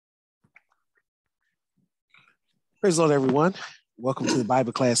Praise the Lord, everyone. Welcome to the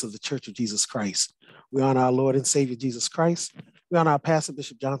Bible class of the Church of Jesus Christ. We honor our Lord and Savior, Jesus Christ. We honor our pastor,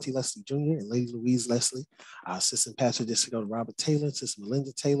 Bishop John T. Leslie Jr. and Lady Louise Leslie, our assistant pastor, District Elder Robert Taylor, Sister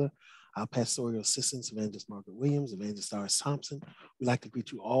Melinda Taylor, our pastoral assistants, Evangelist Margaret Williams, Evangelist Doris Thompson. We'd like to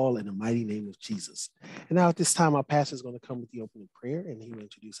greet you all in the mighty name of Jesus. And now at this time, our pastor is going to come with the opening prayer, and he will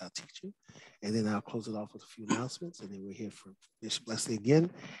introduce our teacher. And then I'll close it off with a few announcements, and then we'll hear from Bishop Leslie again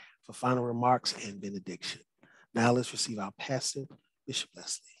for final remarks and benediction. Now let's receive our pastor, Bishop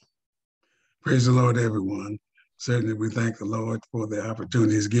Leslie. Praise the Lord, everyone. Certainly we thank the Lord for the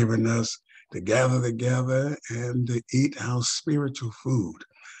opportunity he's given us to gather together and to eat our spiritual food.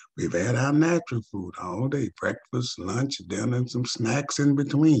 We've had our natural food all day, breakfast, lunch, dinner, and some snacks in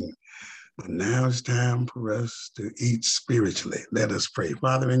between. But now it's time for us to eat spiritually. Let us pray.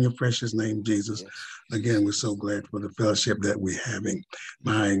 Father, in your precious name, Jesus, again, we're so glad for the fellowship that we're having.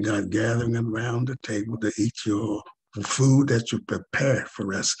 My God, gathering around the table to eat your food that you prepare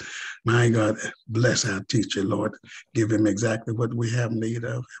for us. My God, bless our teacher, Lord. Give him exactly what we have need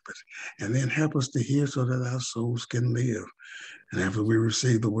of. And then help us to hear so that our souls can live. And after we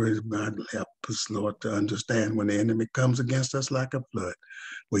receive the word of God, help us, Lord, to understand when the enemy comes against us like a flood,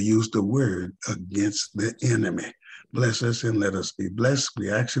 we use the word against the enemy. Bless us and let us be blessed.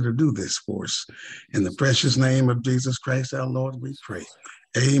 We ask you to do this for us. In the precious name of Jesus Christ, our Lord, we pray.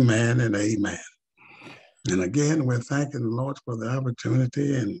 Amen and amen. And again, we're thanking the Lord for the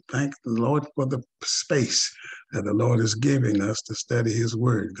opportunity and thank the Lord for the space that the Lord is giving us to study his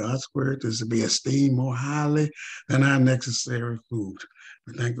word. God's word is to be esteemed more highly than our necessary food.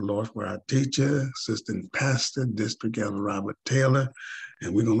 We thank the Lord for our teacher, assistant pastor, District Elder Robert Taylor.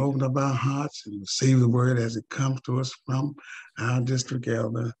 And we're going to open up our hearts and receive the word as it comes to us from our district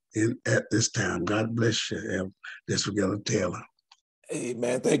elder at this time. God bless you, District Elder Taylor.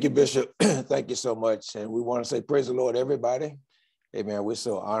 Amen. Thank you, Bishop. Thank you so much. And we want to say praise the Lord, everybody. Amen. We're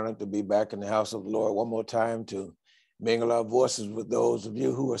so honored to be back in the house of the Lord one more time to mingle our voices with those of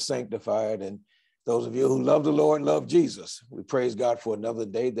you who are sanctified and those of you who love the Lord, love Jesus. We praise God for another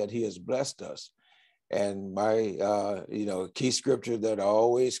day that he has blessed us. And my, key scripture that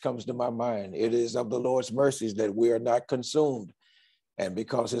always comes to my mind, it is of the Lord's mercies that we are not consumed. And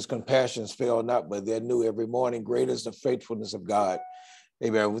because his compassions fail not, but they're new every morning, great is the faithfulness of God.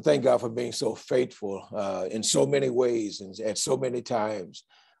 Amen. We thank God for being so faithful in so many ways and at so many times,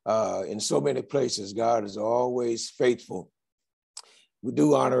 in so many places. God is always faithful. We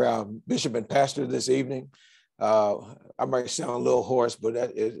do honor our bishop and pastor this evening. I might sound a little hoarse, but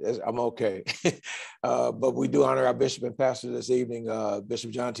I'm okay. But we do honor our bishop and pastor this evening, Bishop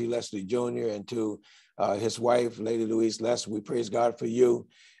John T. Leslie Jr., and to his wife, Lady Louise Leslie. We praise God for you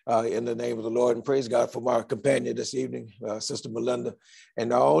in the name of the Lord, and praise God for my companion this evening, Sister Melinda,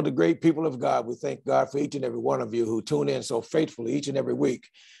 and all the great people of God. We thank God for each and every one of you who tune in so faithfully each and every week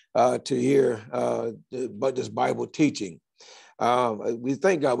to hear this Bible teaching. We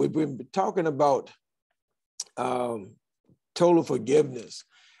thank God. We've been talking about total forgiveness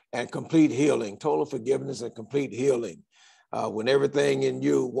and complete healing, total forgiveness and complete healing. When everything in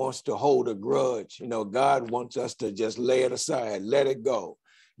you wants to hold a grudge, God wants us to just lay it aside, let it go,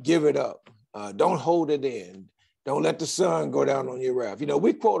 give it up. Don't hold it in. Don't let the sun go down on your wrath.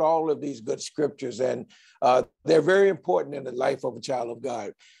 We quote all of these good scriptures, and they're very important in the life of a child of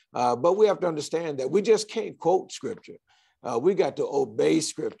God. But we have to understand that we just can't quote scripture. We got to obey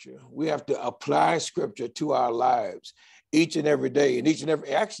scripture. We have to apply scripture to our lives each and every day, and each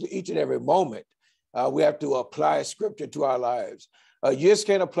and every moment. We have to apply scripture to our lives. You just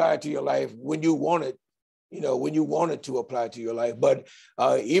can't apply it to your life when you want it, when you want it to apply to your life. But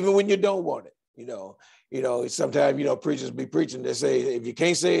even when you don't want it, sometimes, preachers be preaching, they say, if you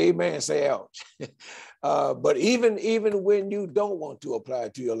can't say amen, say ouch. But even when you don't want to apply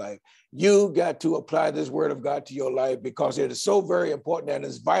it to your life, you got to apply this word of God to your life, because it is so very important and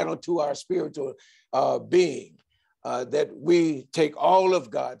it's vital to our spiritual being that we take all of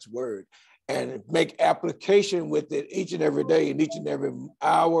God's word and make application with it each and every day, and each and every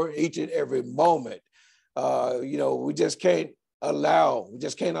hour, each and every moment. We just can't allow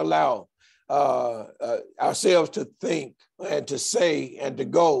ourselves to think and to say and to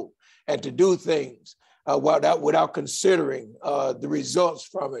go and to do things without considering the results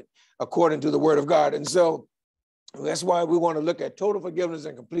from it according to the word of God. And so that's why we want to look at total forgiveness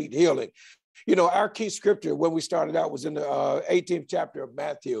and complete healing. Our key scripture when we started out was in the 18th chapter of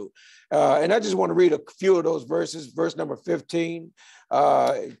Matthew. And I just want to read a few of those verses. Verse number 15,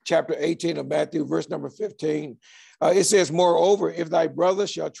 chapter 18 of Matthew, verse number 15. It says, moreover, if thy brother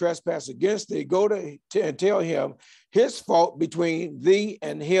shall trespass against thee, go to and tell him his fault between thee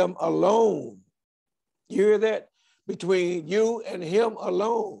and him alone. You hear that? between you and him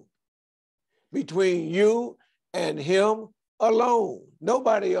alone. Between you and him alone.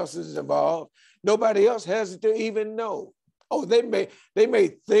 Nobody else is involved. Nobody else has to even know. Oh, they may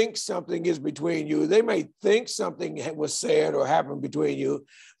think something is between you. They may think something was said or happened between you,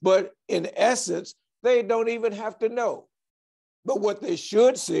 but in essence, they don't even have to know. But what they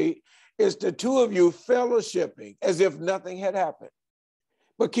should see is the two of you fellowshipping as if nothing had happened.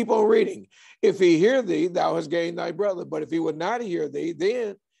 But keep on reading. If he hear thee, thou hast gained thy brother. But if he would not hear thee,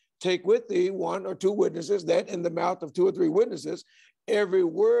 then take with thee one or two witnesses, that in the mouth of two or three witnesses, every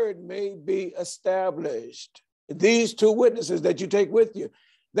word may be established. These two witnesses that you take with you,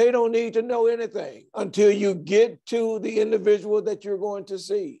 they don't need to know anything until you get to the individual that you're going to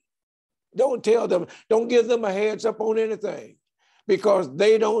see. Don't tell them, don't give them a heads up on anything, because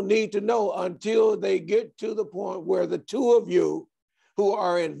they don't need to know until they get to the point where the two of you who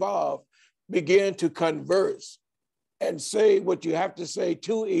are involved begin to converse and say what you have to say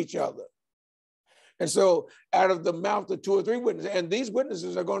to each other. And so out of the mouth of two or three witnesses, and these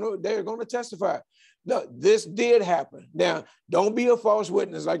witnesses they're going to testify. No, this did happen. Now, don't be a false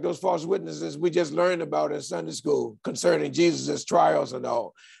witness like those false witnesses we just learned about in Sunday school concerning Jesus' trials and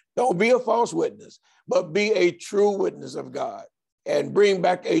all. Don't be a false witness, but be a true witness of God and bring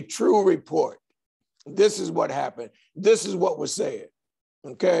back a true report. This is what happened. This is what was said.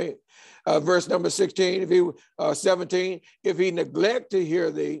 Okay. Verse number 17, if he neglect to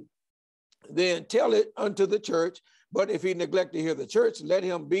hear thee, then tell it unto the church. But if he neglect to hear the church, let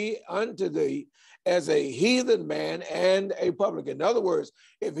him be unto thee as a heathen man and a publican. In other words,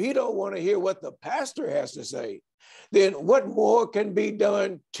 if he don't want to hear what the pastor has to say, then what more can be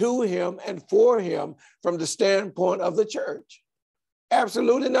done to him and for him from the standpoint of the church?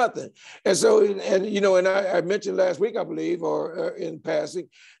 Absolutely nothing. And so, and I mentioned last week, I believe, or in passing,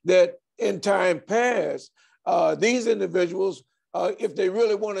 that in time past, these individuals, if they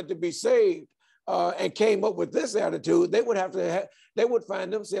really wanted to be saved and came up with this attitude, they would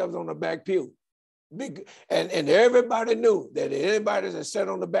find themselves on the back pew. And everybody knew that anybody that sat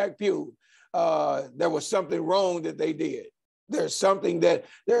on the back pew, there was something wrong that they did. There's something that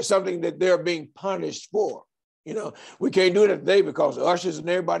they're being punished for. You know, we can't do it today because ushers and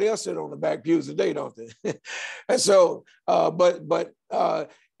everybody else sit on the back pews today, don't they? And so,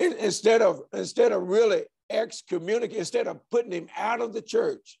 instead of really excommunicating, instead of putting him out of the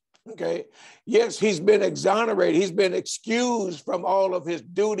church, okay, yes, he's been exonerated, he's been excused from all of his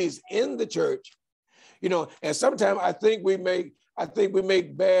duties in the church, you know. And sometimes I think we make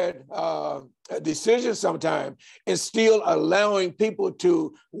bad decisions sometimes in still allowing people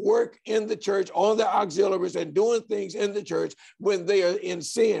to work in the church on the auxiliaries and doing things in the church when they are in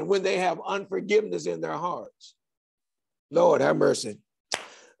sin, when they have unforgiveness in their hearts. Lord have mercy.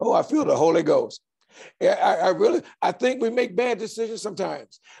 Oh, I feel the Holy Ghost. I think we make bad decisions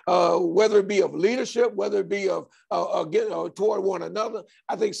sometimes, whether it be of leadership, whether it be of toward one another.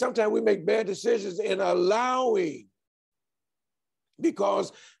 I think sometimes we make bad decisions in allowing,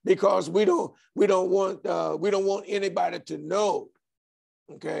 because we don't want anybody to know,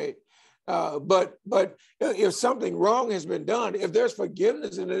 okay. But if something wrong has been done, if there's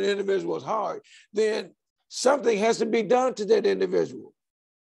forgiveness in an individual's heart, then something has to be done to that individual.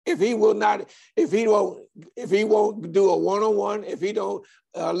 If he won't do a one-on-one, if he don't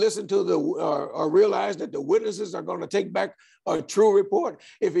listen to or realize that the witnesses are going to take back a true report,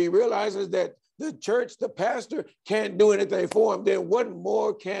 if he realizes that the church, the pastor can't do anything for him, then what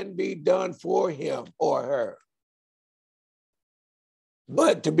more can be done for him or her?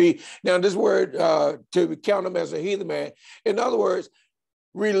 But this word, to count them as a heathen man, in other words,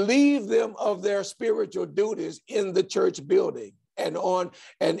 relieve them of their spiritual duties in the church building and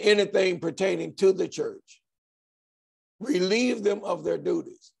anything pertaining to the church. Relieve them of their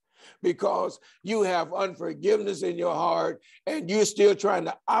duties, because you have unforgiveness in your heart and you're still trying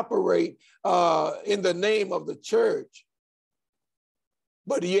to operate in the name of the church.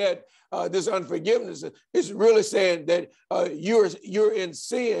 But yet this unforgiveness is really saying that you're in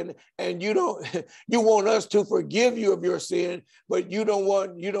sin, and you want us to forgive you of your sin, but you don't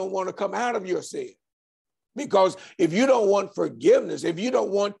want to come out of your sin. Because if you don't want forgiveness, if you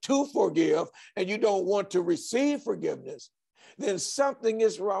don't want to forgive, and you don't want to receive forgiveness, then something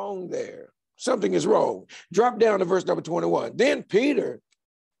is wrong there. Something is wrong. Drop down to verse number 21. Then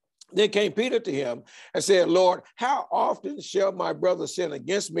came Peter to him and said, Lord, how often shall my brother sin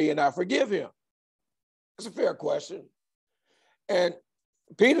against me and I forgive him? That's a fair question. And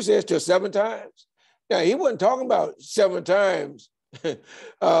Peter says to 7 times. Now, he wasn't talking about 7 times in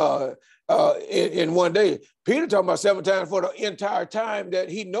one day. Peter talking about 7 times for the entire time that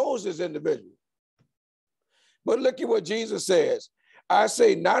he knows this individual. But look at what Jesus says. I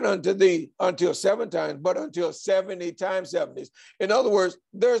say not unto thee until 7 times, but until 70 times 70. In other words,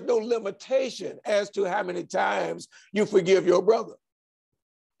 there's no limitation as to how many times you forgive your brother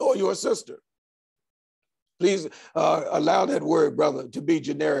or your sister. Please allow that word, brother, to be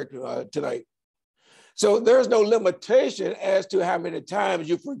generic tonight. So there's no limitation as to how many times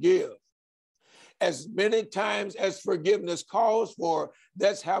you forgive. As many times as forgiveness calls for,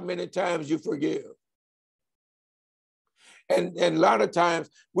 that's how many times you forgive. And a lot of times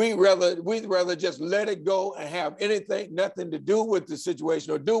we'd rather just let it go and have nothing to do with the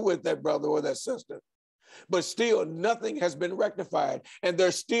situation or do with that brother or that sister. But still nothing has been rectified. And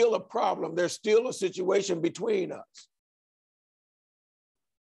there's still a problem. There's still a situation between us.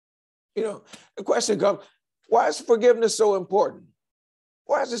 You know, the question comes, why is forgiveness so important?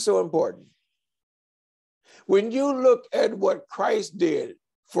 Why is it so important? When you look at what Christ did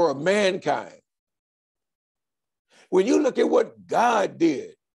for mankind, when you look at what God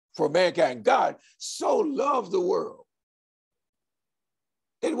did for mankind, God so loved the world.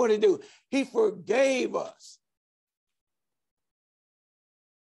 And what did he do? He forgave us.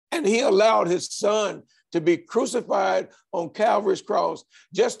 And he allowed his son to be crucified on Calvary's cross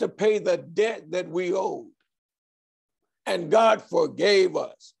just to pay the debt that we owed. And God forgave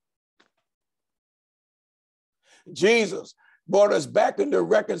us. Jesus brought us back into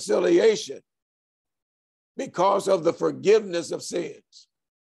reconciliation because of the forgiveness of sins.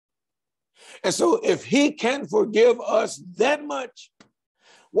 And so if he can forgive us that much,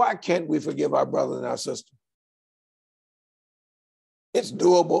 why can't we forgive our brother and our sister? It's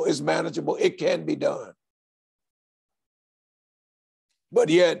doable, it's manageable, it can be done. But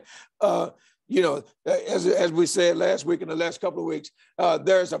yet, you know, as we said last week and the last couple of weeks,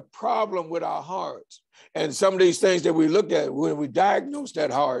 there's a problem with our hearts. And some of these things that we looked at when we diagnosed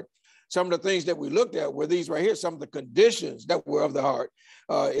that heart, some of the things that we looked at were these right here, some of the conditions that were of the heart.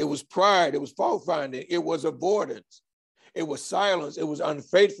 It was pride, it was fault finding, it was avoidance, it was silence, it was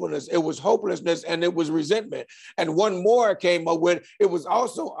unfaithfulness, it was hopelessness, and it was resentment. And one more I came up with, it was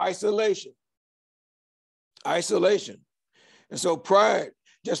also isolation. Isolation. And so pride,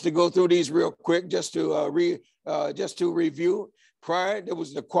 just to go through these real quick, just to review, pride, it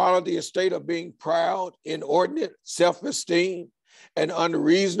was the quality or state of being proud, inordinate self-esteem, an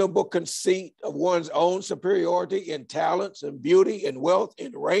unreasonable conceit of one's own superiority in talents and beauty and wealth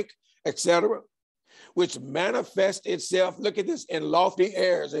and rank, etc., which manifests itself, look at this, in lofty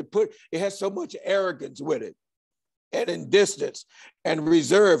airs. It has so much arrogance with it, and in distance and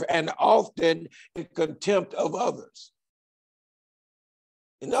reserve, and often in contempt of others.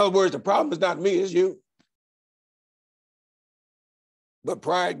 In other words, the problem is not me, it's you. But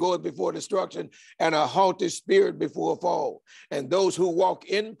pride goeth before destruction, and a haughty spirit before a fall. And those who walk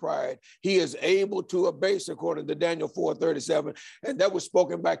in pride, he is able to abase, according to Daniel 4:37. And that was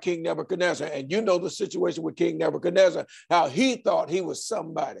spoken by King Nebuchadnezzar. And you know the situation with King Nebuchadnezzar, how he thought he was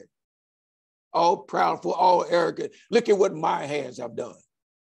somebody. All proudful, all arrogant. Look at what my hands have done.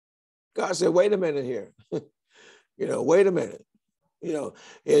 God said, wait a minute here. Wait a minute.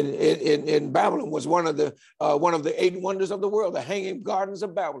 In Babylon was one of the 8 wonders of the world, the Hanging Gardens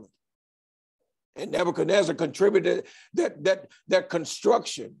of Babylon. And Nebuchadnezzar contributed that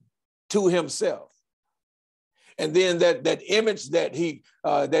construction to himself. And then that image that he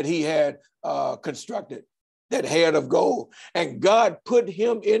had constructed, that head of gold, and God put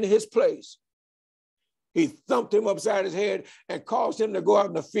him in his place. He thumped him upside his head and caused him to go out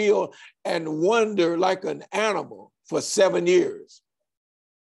in the field and wander like an animal for 7 years.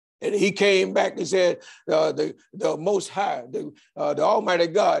 And he came back and said, the Most High, the Almighty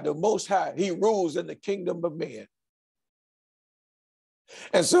God, the Most High, he rules in the kingdom of men.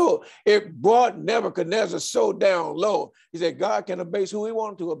 And so it brought Nebuchadnezzar so down low. He said, God can abase who he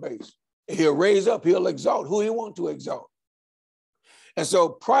wants to abase. He'll raise up, he'll exalt who he wants to exalt. And so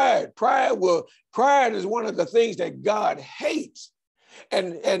pride is one of the things that God hates.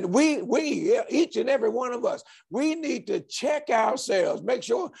 And we, each and every one of us, we need to check ourselves, make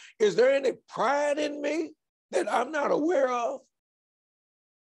sure, is there any pride in me that I'm not aware of?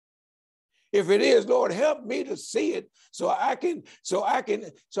 If it is, Lord, help me to see it so I can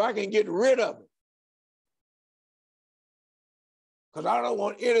get rid of it. Because I don't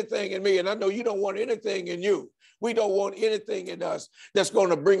want anything in me, and I know you don't want anything in you. We don't want anything in us that's going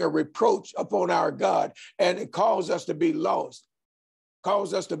to bring a reproach upon our God and it cause us to be lost,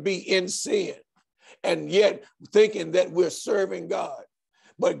 cause us to be in sin, and yet thinking that we're serving God.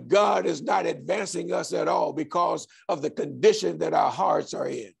 But God is not advancing us at all because of the condition that our hearts are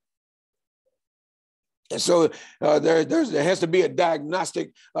in. And so there has to be a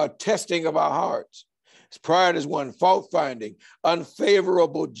diagnostic testing of our hearts. Pride is one, fault-finding,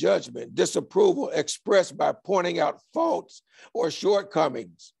 unfavorable judgment, disapproval expressed by pointing out faults or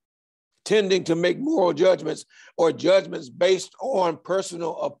shortcomings, tending to make moral judgments or judgments based on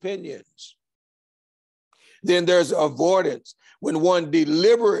personal opinions. Then there's avoidance, when one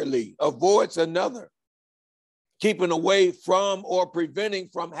deliberately avoids another, keeping away from or preventing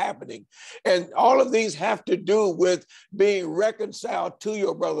from happening. And all of these have to do with being reconciled to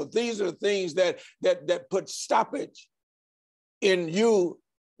your brother. These are things that put stoppage in you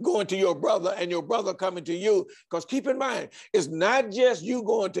going to your brother and your brother coming to you. Because keep in mind, it's not just you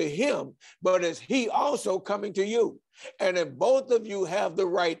going to him, but it's he also coming to you. And if both of you have the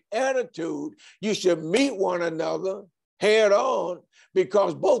right attitude, you should meet one another head on,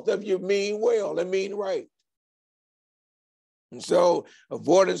 because both of you mean well and mean right. And so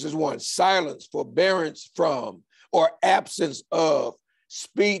avoidance is one, silence, forbearance from, or absence of,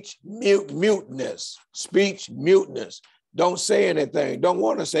 speech muteness, speech muteness. Don't say anything, don't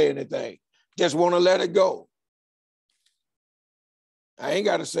want to say anything, just want to let it go. I ain't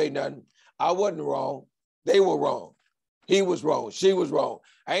got to say nothing. I wasn't wrong. They were wrong. He was wrong. She was wrong.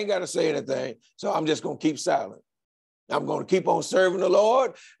 I ain't got to say anything, so I'm just going to keep silent. I'm going to keep on serving the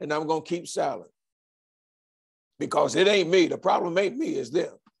Lord, and I'm going to keep silent. Because it ain't me. The problem ain't me, it's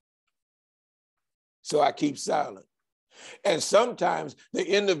them. So I keep silent. And sometimes the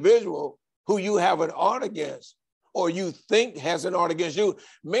individual who you have an art against, or you think has an art against you,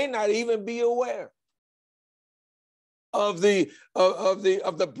 may not even be aware of the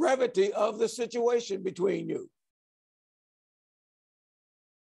brevity of the situation between you.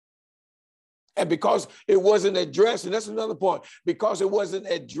 And because it wasn't addressed, and that's another point, because it wasn't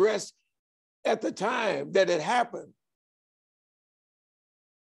addressed at the time that it happened,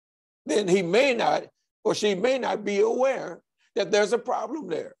 then he may not, or she may not be aware that there's a problem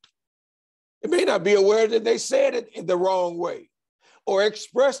there. It may not be aware that they said it in the wrong way or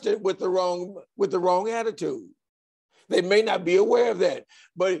expressed it with the wrong attitude. They may not be aware of that,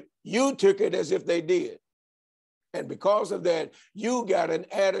 but you took it as if they did. And because of that, you got an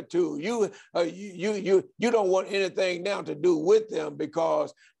attitude. You don't want anything now to do with them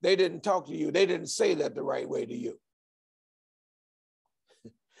because they didn't talk to you. They didn't say that the right way to you.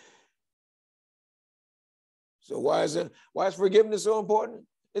 So why is forgiveness so important?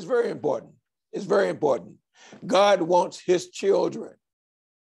 It's very important. It's very important. God wants his children.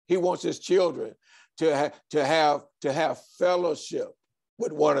 He wants his children to have fellowship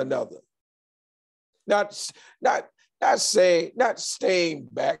with one another. Not staying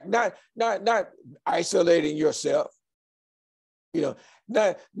back, not isolating yourself,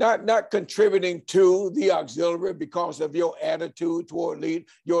 not contributing to the auxiliary because of your attitude toward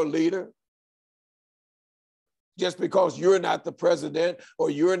your leader. Just because you're not the president or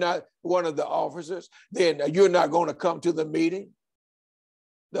you're not one of the officers, then you're not going to come to the meeting.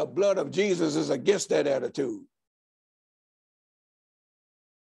 The blood of Jesus is against that attitude.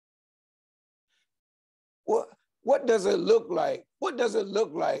 What does it look like? What does it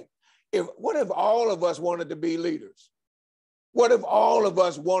look like what if all of us wanted to be leaders? What if all of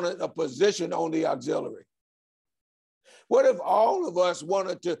us wanted a position on the auxiliary? What if all of us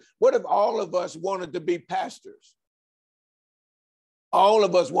wanted to be pastors? All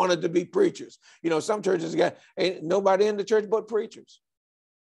of us wanted to be preachers. Some churches ain't nobody in the church but preachers.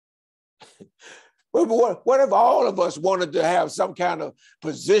 What if all of us wanted to have some kind of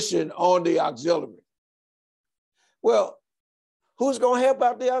position on the auxiliary? Well, who's going to help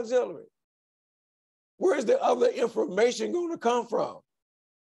out the auxiliary? Where's the other information going to come from?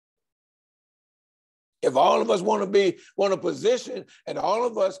 If all of us want a position, and all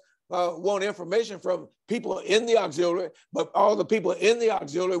of us want information from people in the auxiliary, but all the people in the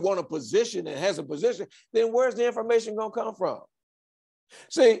auxiliary want a position and has a position, then where's the information going to come from?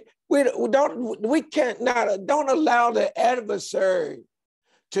 See, don't allow the adversary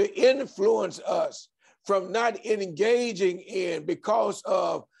to influence us from not engaging in because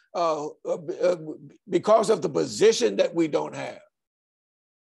of the position that we don't have.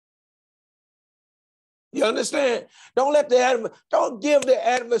 You understand? Don't give the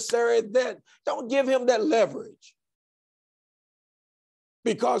adversary don't give him that leverage.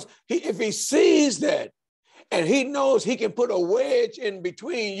 Because if he sees that and he knows he can put a wedge in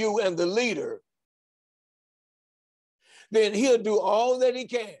between you and the leader, then he'll do all that he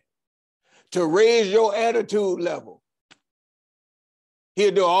can to raise your attitude level.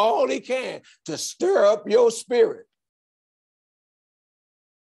 He'll do all he can to stir up your spirit.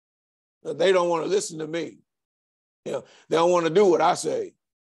 They don't want to listen to me. They don't want to do what I say.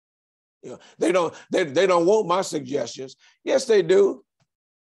 They don't want my suggestions. Yes, they do.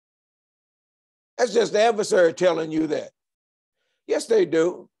 That's just the adversary telling you that. Yes, they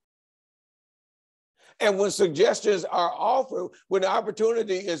do. And when suggestions are offered, when the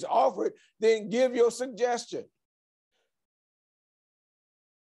opportunity is offered, then give your suggestion.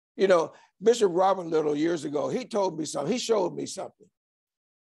 You know, Bishop Robert Little years ago, he told me something. He showed me something.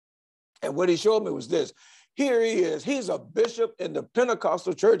 And what he showed me was this. Here he is. He's a bishop in the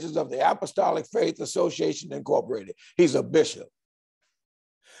Pentecostal Churches of the Apostolic Faith Association Incorporated. He's a bishop.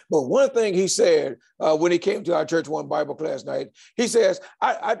 But one thing he said when he came to our church one Bible class night, he says,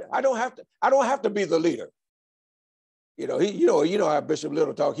 I don't have to be the leader. You know how Bishop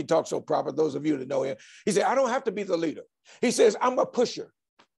Little talk. He talks so proper. Those of you that know him, he said, I don't have to be the leader. He says, I'm a pusher.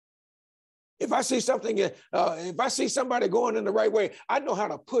 If I see something, if I see somebody going in the right way, I know how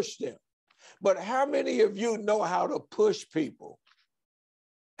to push them. But how many of you know how to push people?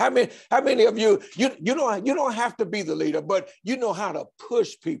 How many of you don't have to be the leader, but you know how to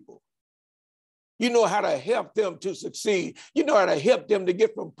push people. You know how to help them to succeed. You know how to help them to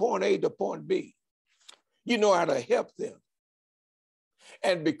get from point A to point B. You know how to help them.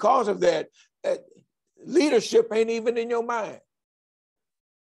 And because of that, leadership ain't even in your mind.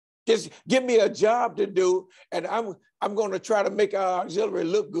 Just give me a job to do, and I'm going to try to make our auxiliary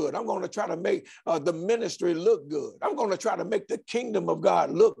look good. I'm going to try to make the ministry look good. I'm going to try to make the kingdom of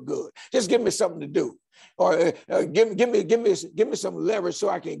God look good. Just give me something to do, or give me some leverage so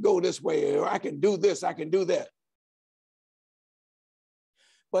I can go this way, or I can do this, I can do that.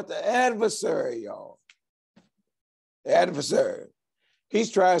 But the adversary, y'all, he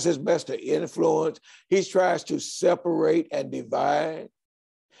tries his best to influence. He tries to separate and divide.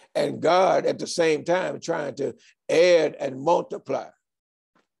 And God, at the same time, trying to add and multiply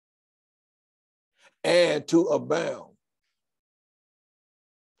and to abound.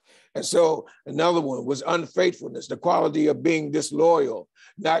 And so another one was unfaithfulness, the quality of being disloyal,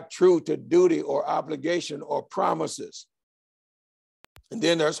 not true to duty or obligation or promises. And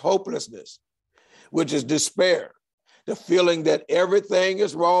then there's hopelessness, which is despair, the feeling that everything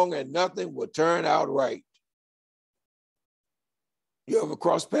is wrong and nothing will turn out right. You ever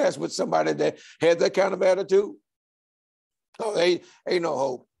cross paths with somebody that had that kind of attitude? Oh, ain't no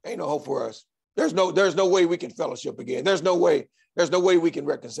hope. Ain't no hope for us. There's no way we can fellowship again. There's no way we can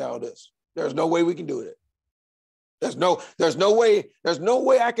reconcile this. There's no way we can do it. There's no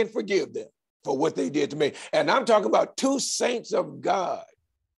way I can forgive them for what they did to me. And I'm talking about two saints of God.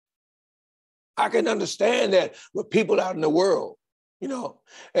 I can understand that with people out in the world, you know,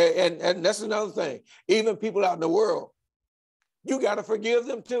 and that's another thing. Even people out in the world, you got to forgive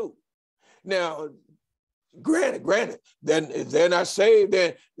them too. Now, granted, then if they're not saved,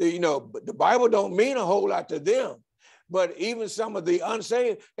 then, you know, the Bible don't mean a whole lot to them. But even some of the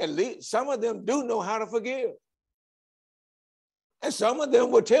unsaved, at least some of them do know how to forgive. And some of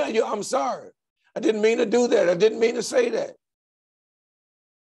them will tell you, I'm sorry. I didn't mean to do that. I didn't mean to say that.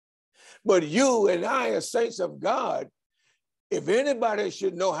 But you and I, as saints of God, if anybody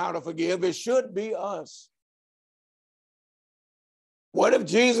should know how to forgive, it should be us. What if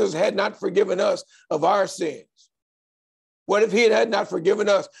Jesus had not forgiven us of our sins? What if he had not forgiven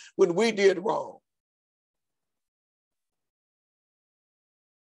us when we did wrong?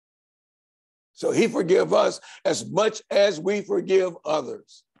 So he forgive us as much as we forgive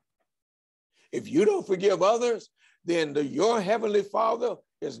others. If you don't forgive others, then your heavenly Father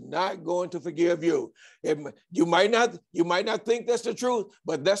is not going to forgive you. You might not think that's the truth,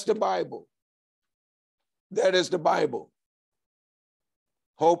 but that's the Bible. That is the Bible.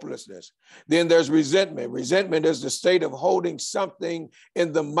 Hopelessness. Then there's resentment. Resentment is the state of holding something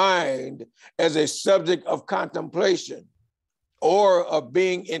in the mind as a subject of contemplation or of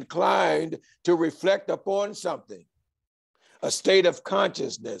being inclined to reflect upon something. A state of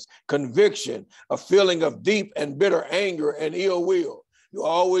consciousness, conviction, a feeling of deep and bitter anger and ill will. You're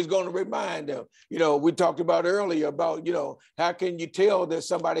always going to remind them. You know, we talked about earlier about, you know, how can you tell that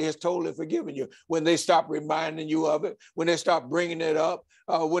somebody has totally forgiven you? When they stop reminding you of it, when they stop bringing it up,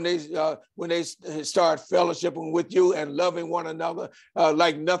 when they start fellowshipping with you and loving one another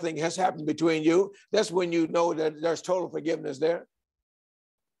like nothing has happened between you. That's when you know that there's total forgiveness there.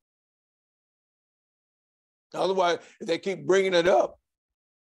 Otherwise, if they keep bringing it up,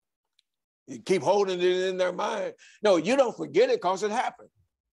 you keep holding it in their mind. No, you don't forget it because it happened.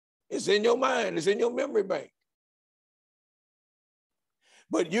 It's in your mind. It's in your memory bank.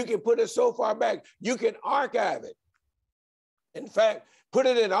 But you can put it so far back, you can archive it. In fact, put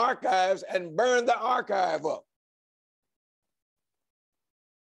it in archives and burn the archive up.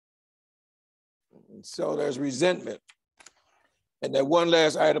 And so there's resentment. And that one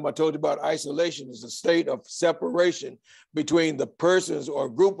last item I told you about, isolation, is a state of separation between the persons or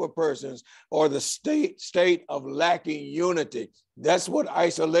group of persons, or the state of lacking unity. That's what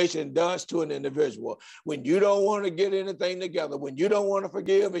isolation does to an individual. When you don't want to get anything together, when you don't want to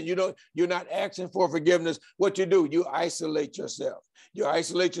forgive, and you're not asking for forgiveness, what you do, you isolate yourself. You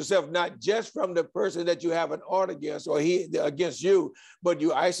isolate yourself not just from the person that you have an art against or he against you, but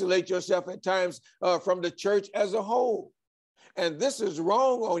you isolate yourself at times from the church as a whole. And this is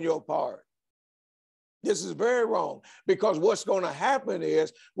wrong on your part. This is very wrong, because what's going to happen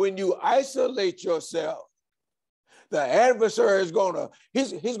is when you isolate yourself, the adversary is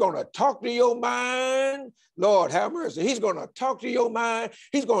he's going to talk to your mind. Lord have mercy. He's going to talk to your mind.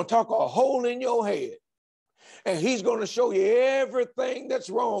 He's going to talk a hole in your head. And he's going to show you everything that's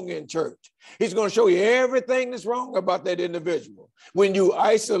wrong in church. He's going to show you everything that's wrong about that individual. When you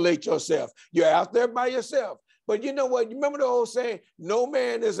isolate yourself, you're out there by yourself. But you know what? You remember the old saying, no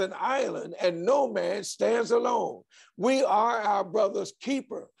man is an island and no man stands alone. We are our brother's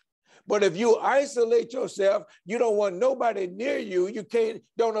keeper. But if you isolate yourself, you don't want nobody near you,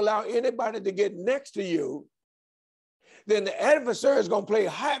 don't allow anybody to get next to you, then the adversary is going to play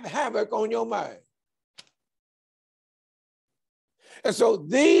havoc on your mind. And so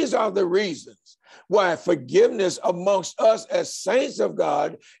these are the reasons why forgiveness amongst us as saints of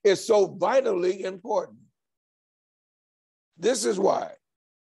God is so vitally important. This is why.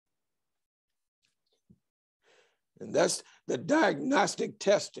 And that's the diagnostic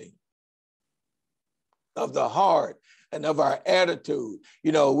testing of the heart and of our attitude.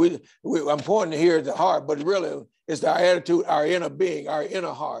 You know, I'm pointing here at the heart, but really it's our attitude, our inner being, our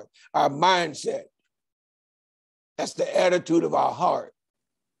inner heart, our mindset. That's the attitude of our heart.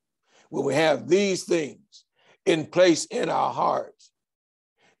 When we have these things in place in our hearts,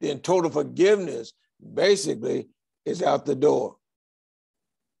 then total forgiveness basically is out the door.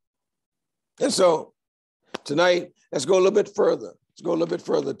 And so tonight, let's go a little bit further. Let's go a little bit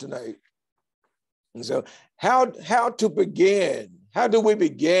further tonight. And so how to begin? How do we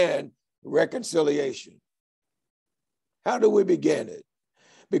begin reconciliation? How do we begin it?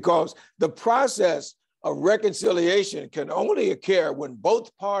 Because the process of reconciliation can only occur when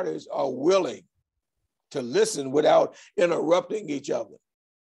both parties are willing to listen without interrupting each other.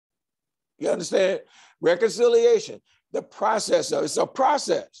 You understand? Reconciliation, the process of it's a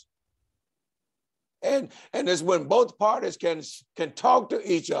process. And it's when both parties can talk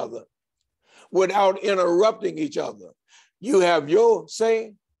to each other without interrupting each other. You have your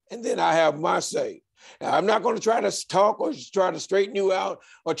say, and then I have my say. Now, I'm not going to try to talk or try to straighten you out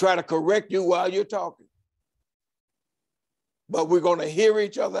or try to correct you while you're talking. But we're going to hear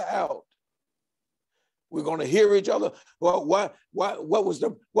each other out. We're going to hear each other. Well, what was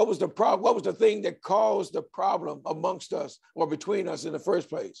the problem? What was the thing that caused the problem amongst us or between us in the first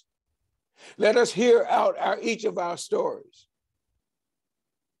place? Let us hear out each of our stories.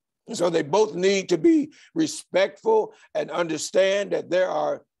 And so they both need to be respectful and understand that there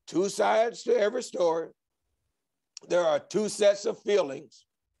are two sides to every story. There are two sets of feelings,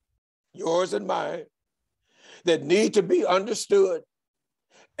 yours and mine, that need to be understood.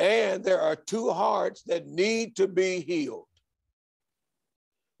 And there are two hearts that need to be healed.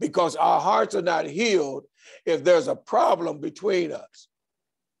 Because our hearts are not healed if there's a problem between us.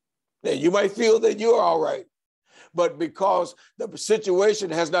 Now, you might feel that you're all right, but because the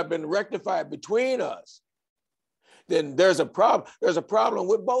situation has not been rectified between us, then there's a problem. There's a problem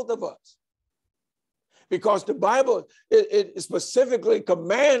with both of us. Because the Bible, it specifically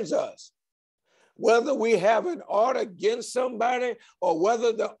commands us, whether we have an ought against somebody or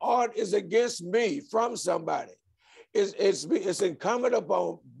whether the ought is against me from somebody, it's incumbent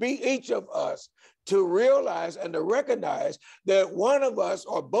upon each of us to realize and to recognize that one of us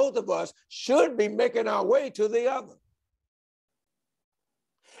or both of us should be making our way to the other.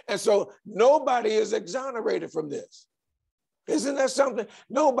 And so nobody is exonerated from this. Isn't that something?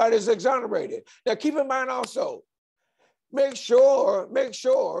 Nobody's exonerated. Now keep in mind also, make sure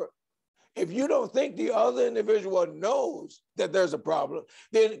if you don't think the other individual knows that there's a problem,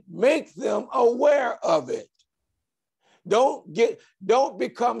 then make them aware of it. Don't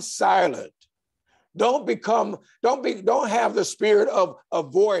become silent. Don't have the spirit of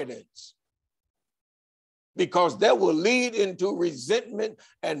avoidance, because that will lead into resentment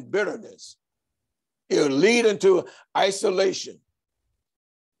and bitterness. It'll lead into isolation.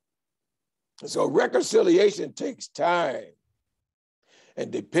 So reconciliation takes time.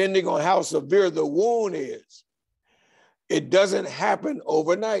 And depending on how severe the wound is, it doesn't happen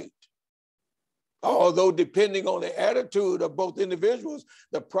overnight. Although depending on the attitude of both individuals,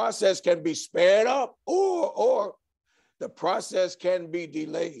 the process can be sped up or the process can be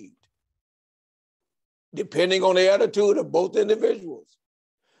delayed. Depending on the attitude of both individuals,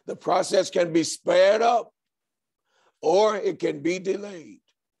 the process can be sped up or it can be delayed.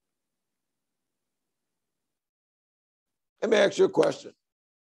 Let me ask you a question.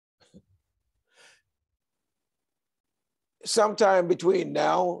 Sometime between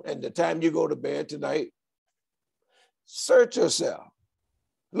now and the time you go to bed tonight, search yourself.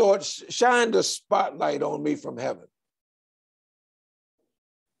 Lord, shine the spotlight on me from heaven.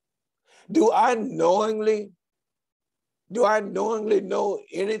 Do I knowingly know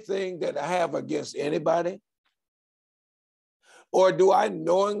anything that I have against anybody? Or do I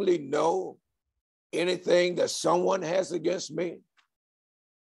knowingly know anything that someone has against me?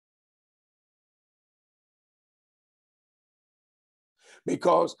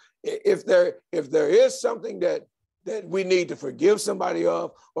 Because if there is something that we need to forgive somebody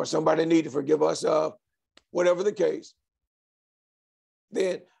of, or somebody need to forgive us of, whatever the case,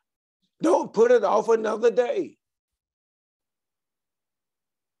 then don't put it off another day.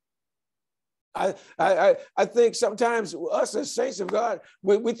 I think sometimes us as saints of God,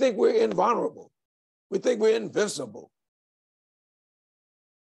 we think we're invulnerable. We think we're invincible.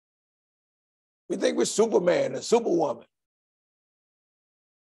 We think we're Superman and Superwoman.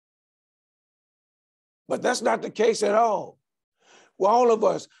 But that's not the case at all. Well, all of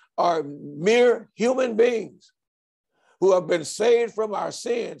us are mere human beings who have been saved from our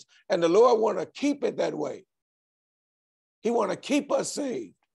sins, and the Lord want to keep it that way. He want to keep us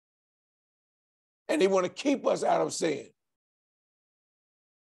saved, and he want to keep us out of sin.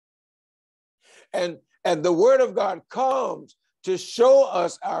 And the word of God comes to show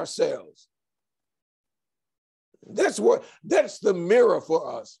us ourselves. That's the mirror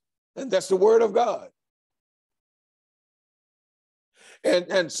for us, and that's the word of God.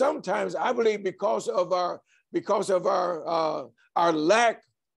 And sometimes I believe because of our lack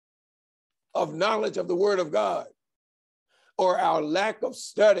of knowledge of the word of God, or our lack of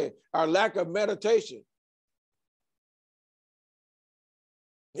study, our lack of meditation,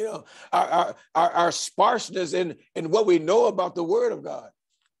 you know, our sparseness in what we know about the word of God,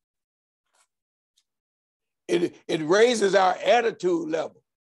 it raises our attitude level.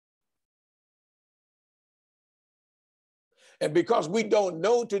 And because we don't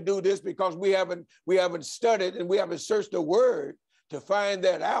know to do this, because we haven't studied and we haven't searched the word to find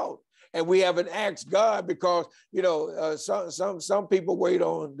that out, and we haven't asked God, because some people wait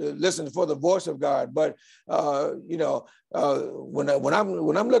on to listen for the voice of God, but when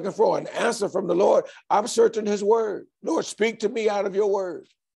I'm looking for an answer from the Lord, I'm searching His word. Lord, speak to me out of your word.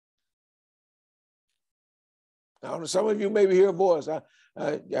 Now, some of you maybe hear a voice. I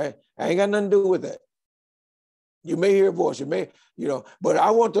ain't got nothing to do with that. You may hear a voice, but I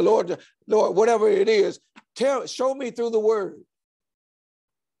want the Lord, whatever it is, show me through the word.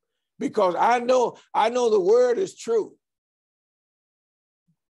 Because I know the word is true.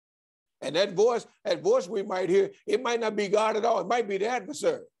 And that voice we might hear, it might not be God at all. It might be the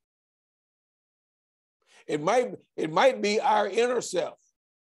adversary. It might be our inner self.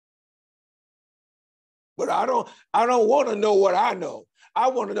 But I don't want to know what I know. I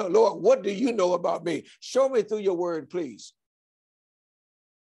want to know, Lord, what do you know about me? Show me through your word, please.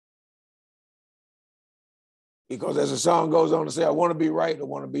 Because as the song goes on to say, I want to be right, I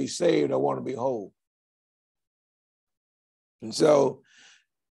want to be saved, I want to be whole. And so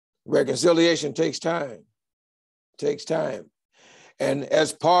reconciliation takes time. And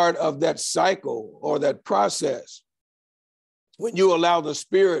as part of that cycle or that process, when you allow the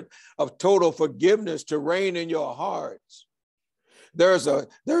spirit of total forgiveness to reign in your hearts, there's a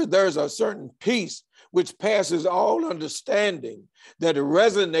certain peace which passes all understanding that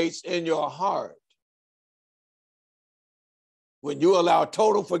resonates in your heart. When you allow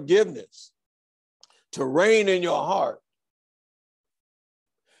total forgiveness to reign in your heart,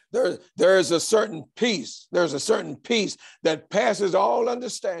 there is a certain peace. There's a certain peace that passes all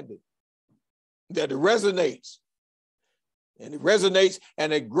understanding, that resonates. And it resonates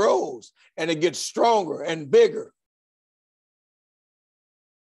and it grows and it gets stronger and bigger.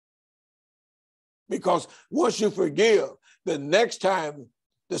 Because once you forgive, the next time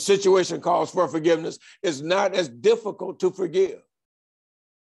the situation calls for forgiveness, it's not as difficult to forgive.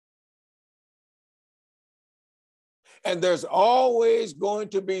 And there's always going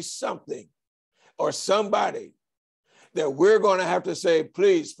to be something or somebody that we're going to have to say,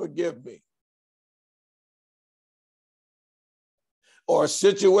 please forgive me. Or a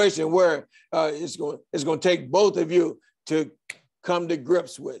situation where it's going to take both of you to come to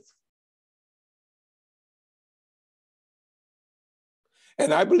grips with.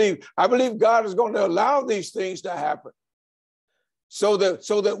 And I believe God is going to allow these things to happen so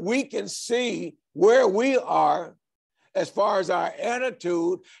that we can see where we are as far as our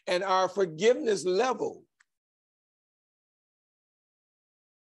attitude and our forgiveness level.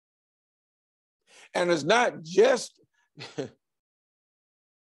 And it's not just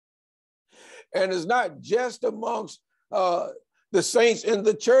amongst the saints in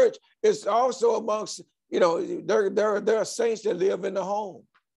the church. It's also amongst, there are saints that live in the home.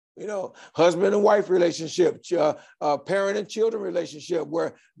 Husband and wife relationship, parent and children relationship,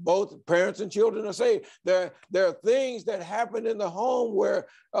 where both parents and children are saved. There are things that happen in the home where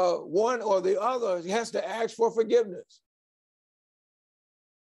one or the other has to ask for forgiveness.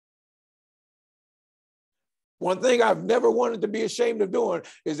 One thing I've never wanted to be ashamed of doing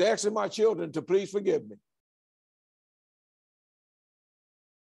is asking my children to please forgive me.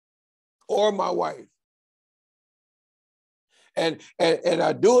 Or my wife. And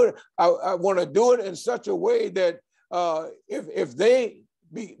I do it, I want to do it in such a way that if they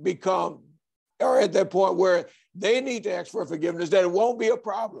become, or at that point where they need to ask for forgiveness, that it won't be a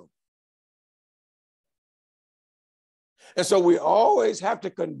problem. And so we always have to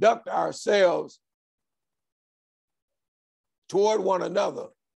conduct ourselves toward one another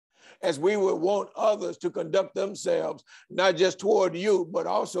as we would want others to conduct themselves, not just toward you, but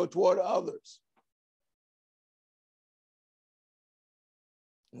also toward others.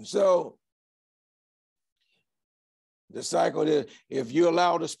 And so the cycle is, if you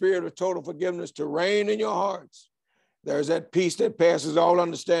allow the spirit of total forgiveness to reign in your hearts, there's that peace that passes all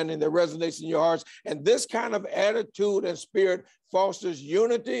understanding that resonates in your hearts. And this kind of attitude and spirit fosters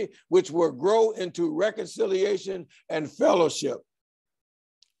unity, which will grow into reconciliation and fellowship.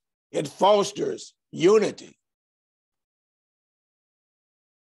 It fosters unity.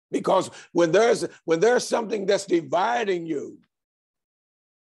 Because when there's something that's dividing you,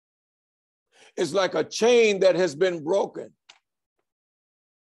 it's like a chain that has been broken.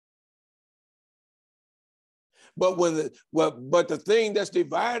 But the thing that's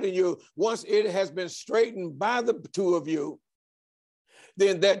dividing you, once it has been straightened by the two of you,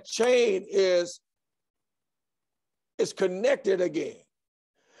 then that chain is connected again.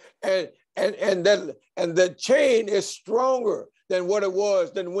 And the chain is stronger than what it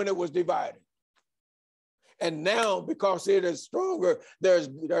was than when it was divided. And now, because it is stronger, there's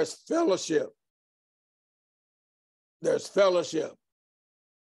fellowship. There's fellowship.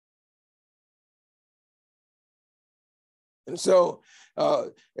 And so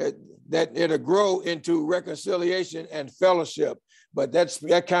that it'll grow into reconciliation and fellowship. But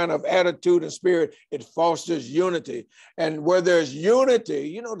that kind of attitude and spirit, it fosters unity. And where there's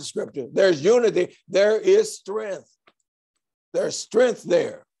unity, the scripture, there's unity, there is strength. There's strength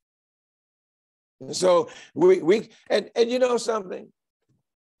there. And so we you know something?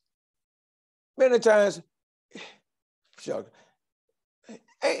 Many times,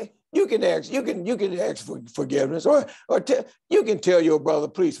 hey, you can ask for forgiveness, or you can tell your brother,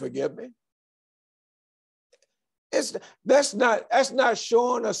 please forgive me. That's not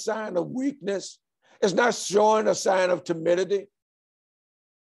showing a sign of weakness. It's not showing a sign of timidity.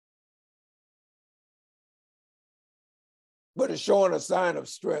 But it's showing a sign of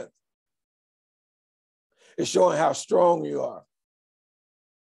strength. It's showing how strong you are.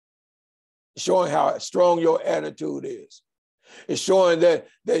 It's showing how strong your attitude is. It's showing that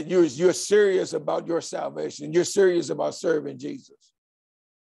you're serious about your salvation. You're serious about serving Jesus.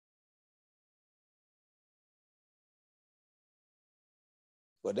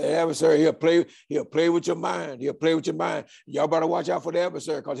 But the adversary, he'll play with your mind. He'll play with your mind. Y'all better watch out for the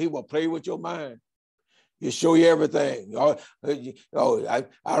adversary, because he will play with your mind. He'll show you everything. I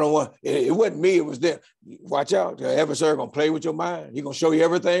don't want, it wasn't me, it was them. Watch out, the adversary gonna play with your mind. He's gonna show you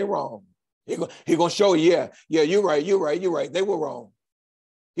everything wrong. He gonna show you, yeah, you're right. They were wrong.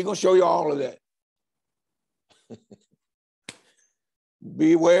 He's gonna show you all of that.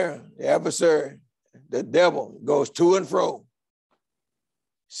 Beware, the adversary, the devil goes to and fro,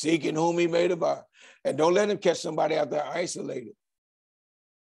 seeking whom he may devour. And don't let him catch somebody out there isolated.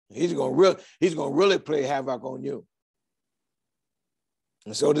 He's gonna really play havoc on you.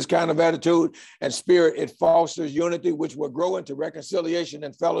 And so this kind of attitude and spirit, it fosters unity, which will grow into reconciliation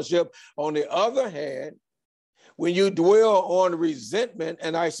and fellowship. On the other hand, when you dwell on resentment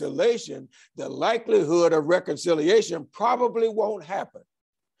and isolation, the likelihood of reconciliation probably won't happen.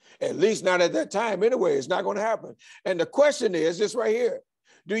 At least not at that time anyway. It's not going to happen. And the question is this right here.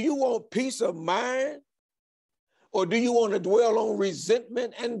 Do you want peace of mind, or do you want to dwell on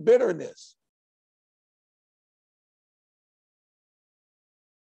resentment and bitterness?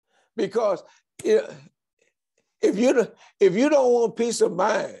 Because if you don't want peace of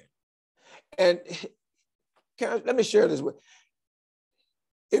mind, and let me share this with,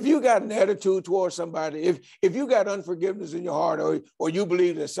 If you got an attitude towards somebody, if you got unforgiveness in your heart, or you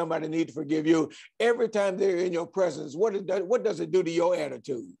believe that somebody needs to forgive you, every time they're in your presence, what does it do to your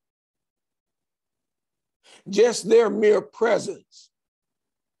attitude? Just their mere presence,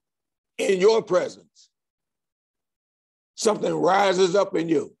 in your presence, something rises up in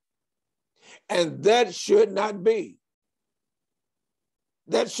you. And that should not be.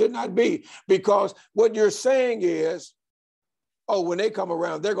 That should not be, because what you're saying is, oh, when they come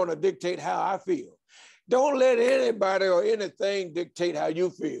around, they're going to dictate how I feel. Don't let anybody or anything dictate how you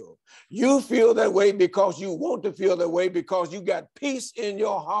feel. You feel that way because you want to feel that way, because you got peace in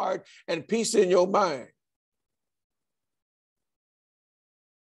your heart and peace in your mind.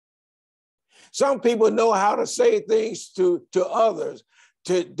 Some people know how to say things to others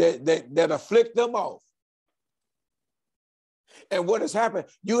that afflict them off. And what has happened?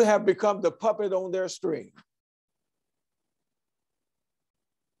 You have become the puppet on their string.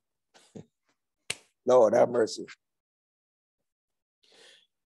 Lord, have mercy.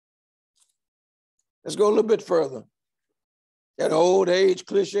 Let's go a little bit further. That old age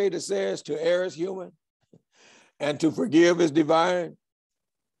cliche that says to err is human and to forgive is divine.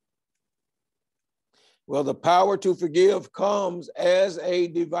 Well, the power to forgive comes as a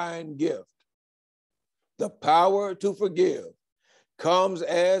divine gift. The power to forgive comes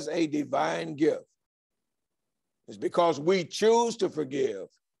as a divine gift. It's because we choose to forgive.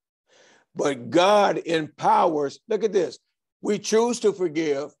 But God empowers, look at this, we choose to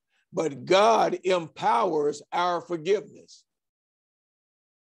forgive, but God empowers our forgiveness.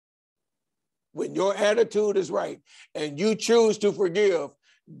 When your attitude is right and you choose to forgive,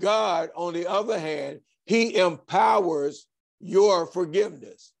 God, on the other hand, he empowers your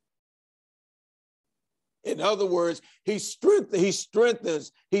forgiveness. In other words, he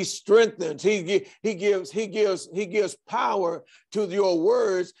strengthens, he gives power to your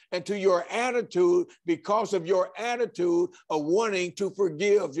words and to your attitude because of your attitude of wanting to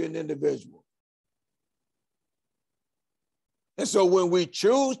forgive an individual. And so when we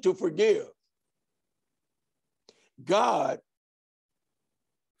choose to forgive, God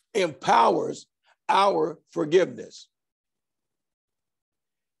empowers our forgiveness.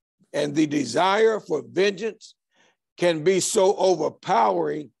 And the desire for vengeance can be so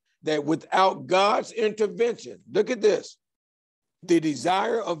overpowering that without God's intervention, look at this, the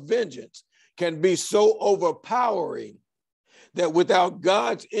desire of vengeance can be so overpowering that without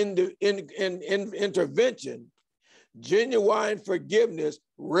God's intervention, genuine forgiveness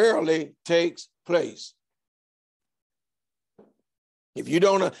rarely takes place. If you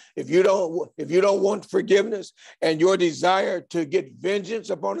don't want forgiveness and your desire to get vengeance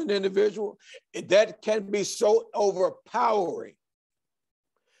upon an individual, that can be so overpowering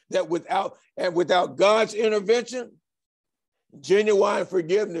that without God's intervention, genuine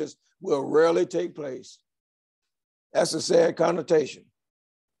forgiveness will rarely take place. That's a sad connotation.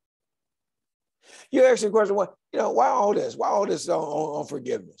 You ask the question, why all this? Why all this on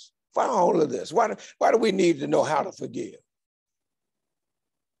forgiveness? Why all of this? Why do we need to know how to forgive?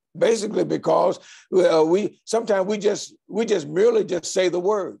 Basically, because sometimes we just merely say the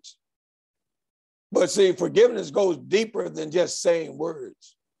words. But see, forgiveness goes deeper than just saying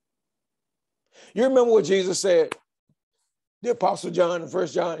words. You remember what Jesus said? The Apostle John in 1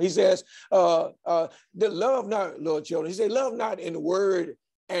 John, he says, love not, Lord children. He said, love not in word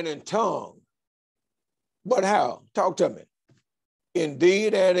and in tongue, but how? Talk to me. In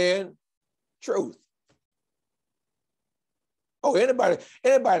deed and in truth. Oh, anybody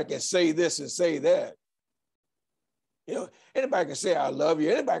can say this and say that. Anybody can say, I love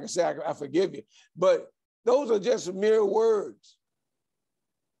you. Anybody can say, I forgive you. But those are just mere words.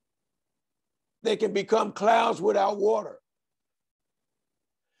 They can become clouds without water.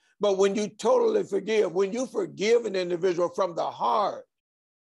 But when you totally forgive, when you forgive an individual from the heart,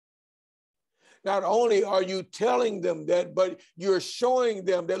 not only are you telling them that, but you're showing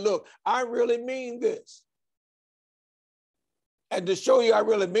them that, look, I really mean this. And to show you I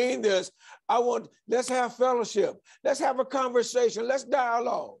really mean this, let's have fellowship. Let's have a conversation. Let's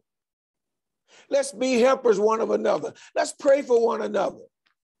dialogue. Let's be helpers one of another. Let's pray for one another.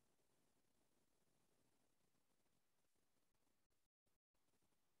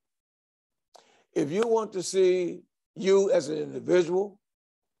 If you want to see you as an individual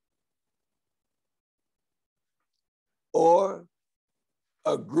or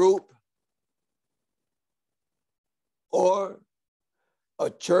a group or a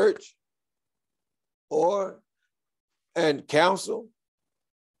church or an council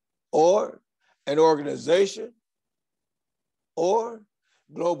or an organization or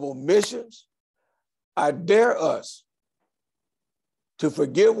global missions, I dare us to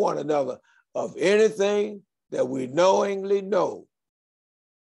forgive one another of anything that we knowingly know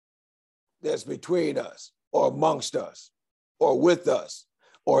that's between us or amongst us or with us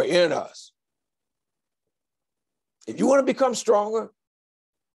or in us. If you want to become stronger,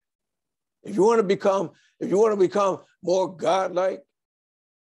 if you want to become more godlike,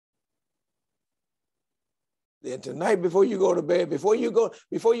 then tonight before you go to bed, before you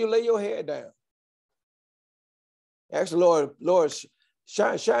lay your head down, ask the Lord,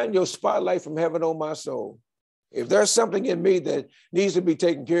 shine your spotlight from heaven on my soul. If there's something in me that needs to be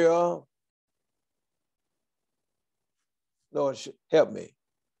taken care of, Lord, help me.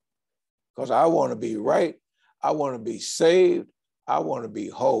 Because I want to be right. I want to be saved. I want to be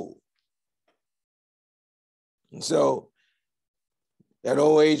whole. And so that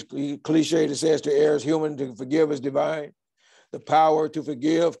old age cliche that says to err is human, to forgive is divine. The power to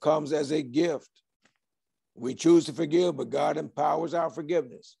forgive comes as a gift. We choose to forgive, but God empowers our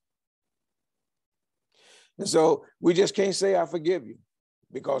forgiveness. And so we just can't say, I forgive you,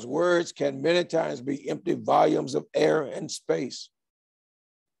 because words can many times be empty volumes of air and space.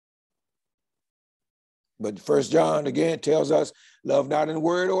 But 1 John again tells us, love not in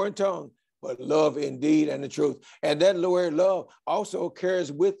word or in tongue, but love in deed and the truth. And that word love also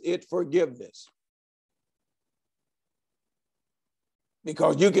carries with it forgiveness.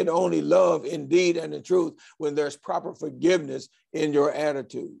 Because you can only love in deed and in truth when there's proper forgiveness in your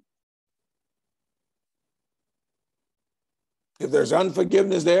attitude. If there's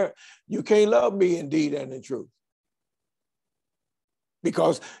unforgiveness there, you can't love me in deed and in truth.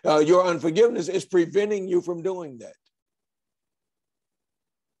 Because your unforgiveness is preventing you from doing that.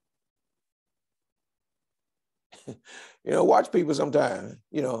 Watch people sometimes,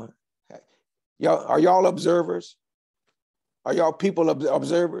 are y'all observers? Are y'all people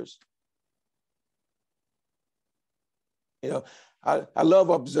observers? I love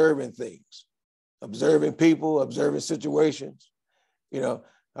observing things, observing people, observing situations. I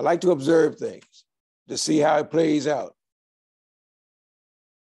like to observe things to see how it plays out,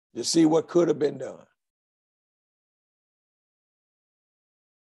 to see what could have been done.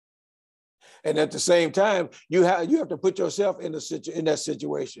 And at the same time, you have to put yourself in that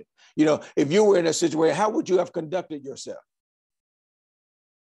situation. If you were in that situation, how would you have conducted yourself?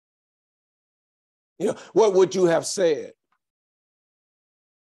 What would you have said?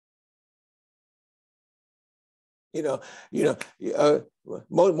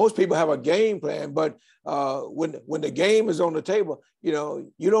 Most people have a game plan, but when the game is on the table, you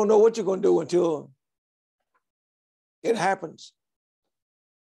don't know what you're going to do until it happens.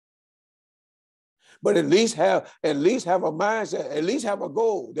 But at least have a mindset, at least have a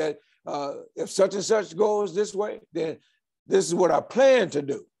goal that if such and such goes this way, then this is what I plan to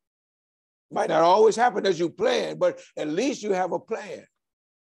do. Might not always happen as you plan, but at least you have a plan.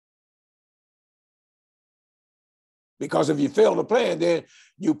 Because if you fail to plan, then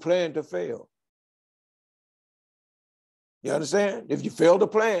you plan to fail. You understand? If you fail to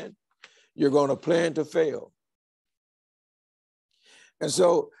plan, you're going to plan to fail. And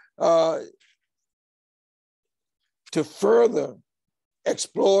so to further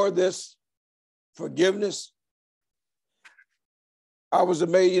explore this forgiveness, I was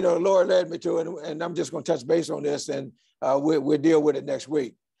amazed, the Lord led me to it, and I'm just going to touch base on this, and we'll deal with it next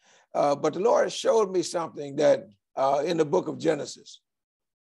week. But the Lord showed me something that in the book of Genesis.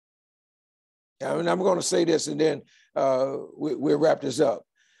 And I'm going to say this, and then we'll wrap this up.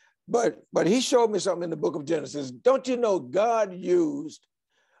 But he showed me something in the book of Genesis. Don't you know God used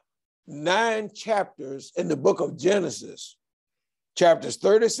 9 chapters in the book of Genesis, chapters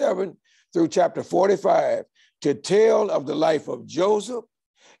 37 through chapter 45, to tell of the life of Joseph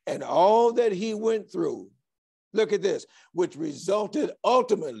and all that he went through. Look at this, which resulted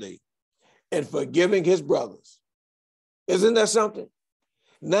ultimately in forgiving his brothers. Isn't that something?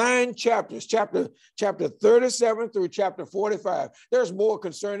 9 chapters, chapter 37 through chapter 45. There's more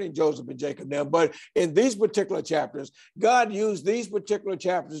concerning Joseph and Jacob now, but in these particular chapters, God used these particular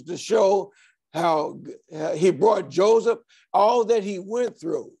chapters to show how he brought Joseph, all that he went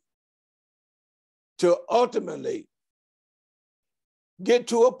through, to ultimately get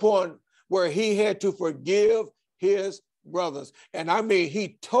to a point where he had to forgive his brothers. And I mean,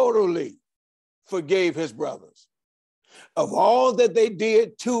 he totally forgave his brothers of all that they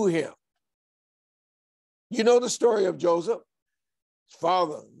did to him. You know the story of Joseph. His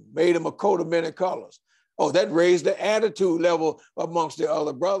father made him a coat of many colors. Oh, that raised the attitude level amongst the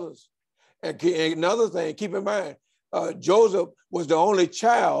other brothers. And another thing, keep in mind, Joseph was the only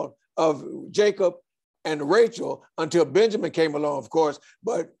child of Jacob and Rachel until Benjamin came along, of course.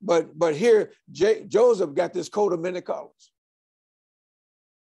 But here, Joseph got this coat of many colors.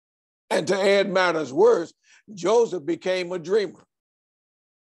 And to add matters worse, Joseph became a dreamer.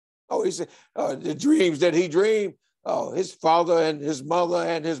 Oh, he said the dreams that he dreamed, his father and his mother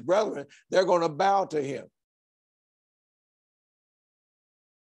and his brethren, they're going to bow to him.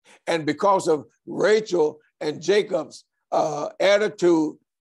 And because of Rachel and Jacob's attitude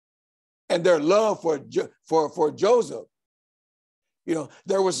and their love for Joseph,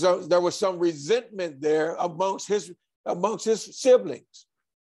 there was some resentment there amongst his siblings.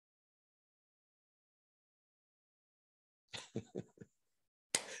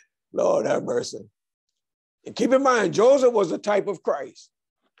 Lord have mercy. And keep in mind, Joseph was a type of Christ.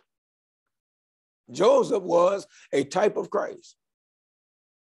 Joseph was a type of Christ.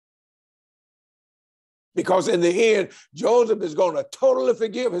 Because in the end, Joseph is going to totally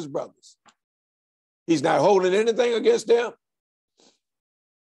forgive his brothers. He's not holding anything against them.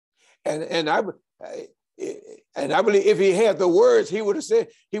 And I believe if he had the words, he would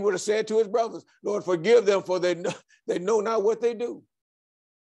have said to his brothers, Lord, forgive them, for they know not what they do.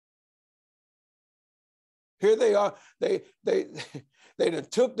 Here they are. They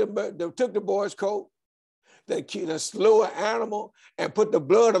took the boy's coat. They slew an animal and put the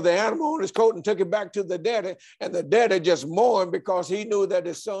blood of the animal on his coat and took it back to the daddy. And the daddy just mourned because he knew that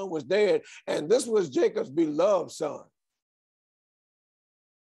his son was dead. And this was Jacob's beloved son.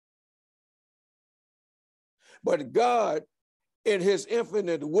 But God, in his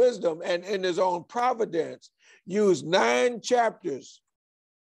infinite wisdom and in his own providence, used 9 chapters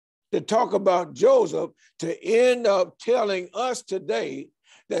to talk about Joseph to end up telling us today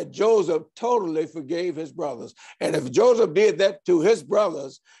that Joseph totally forgave his brothers. And if Joseph did that to his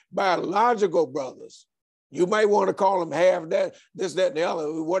brothers, biological brothers, you might want to call them half that, this, that, and the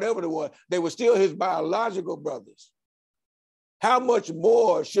other, whatever they were still his biological brothers. How much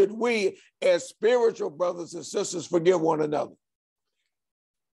more should we as spiritual brothers and sisters forgive one another?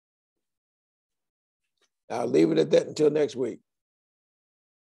 I'll leave it at that until next week.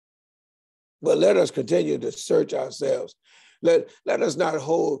 But let us continue to search ourselves. Let us not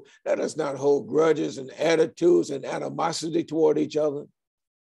hold grudges and attitudes and animosity toward each other.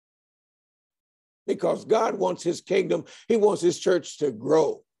 Because God wants his kingdom, he wants his church to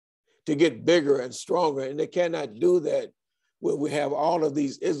grow, to get bigger and stronger. And they cannot do that when we have all of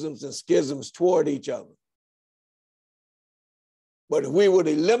these isms and schisms toward each other. But if we would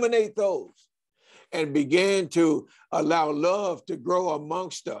eliminate those and begin to allow love to grow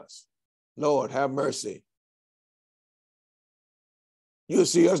amongst us, Lord, have mercy. You'll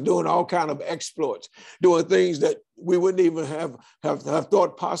see us doing all kinds of exploits, doing things that we wouldn't even have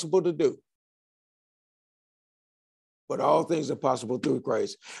thought possible to do. But all things are possible through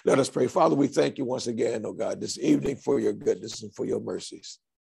Christ. Let us pray. Father, we thank you once again, oh God, this evening for your goodness and for your mercies.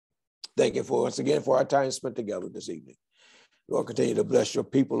 Thank you for once again for our time spent together this evening. Lord, continue to bless your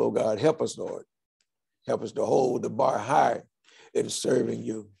people, oh God. Help us, Lord. Help us to hold the bar high in serving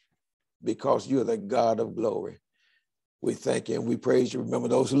you, because you're the God of glory. We thank you and we praise you. Remember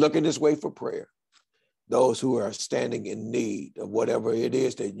those who look in this way for prayer, those who are standing in need of whatever it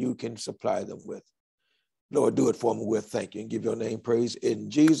is that you can supply them with. Lord, do it for them. We'll thank you and give your name praise. In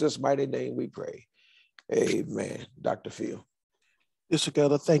Jesus' mighty name we pray. Amen. Dr. Phil. Bishop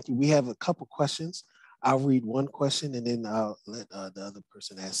Elder, thank you. We have a couple questions. I'll read one question and then I'll let the other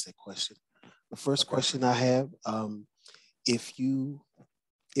person ask that question. The first question I have,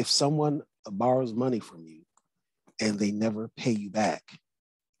 if someone borrows money from you and they never pay you back,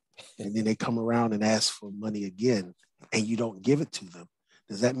 and then they come around and ask for money again and you don't give it to them,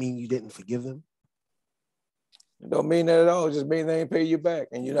 does that mean you didn't forgive them? It don't mean that at all. It just means they ain't pay you back,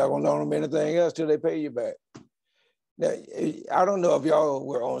 and you're not going to loan them anything else till they pay you back. Now, I don't know if y'all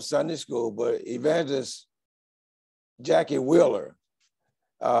were on Sunday school, but Evangelist Jackie Wheeler,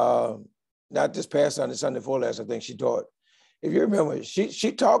 not this past Sunday, Sunday before last, I think she taught. If you remember,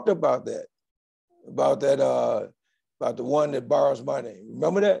 she talked about that, about the one that borrows money.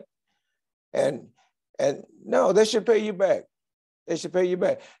 Remember that? And no, they should pay you back. They should pay you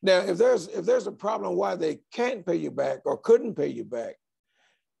back. Now, if there's a problem why they can't pay you back or couldn't pay you back,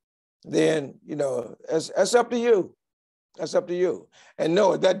 then that's up to you. That's up to you. And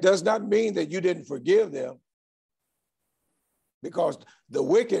no, that does not mean that you didn't forgive them, because the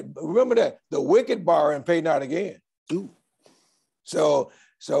wicked, remember that, the wicked borrow and pay not again. Ooh. So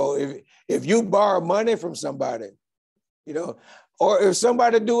if you borrow money from somebody, or if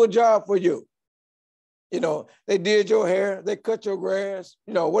somebody do a job for you, they did your hair, they cut your grass,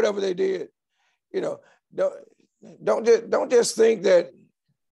 whatever they did, don't just think that,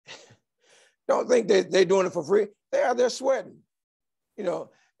 don't think that they're doing it for free. They're sweating, and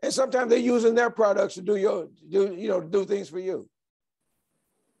sometimes they're using their products to do things for you.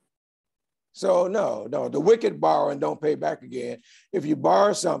 So no, the wicked borrow and don't pay back again. If you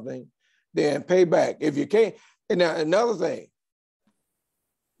borrow something, then pay back. If you can't, and now another thing,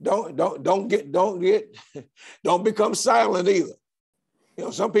 don't become silent either. You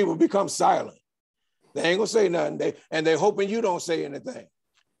know, some people become silent. They ain't gonna say nothing. They're hoping you don't say anything.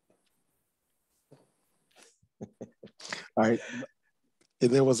 All right.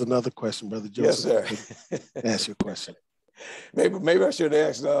 And there was another question, Brother Joseph. Yes, sir. Ask your question. Maybe I should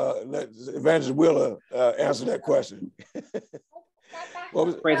ask let Evangelist Wheeler answer that question.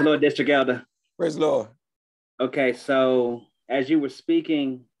 Praise the Lord, District Elder. Praise the Lord. Okay, so as you were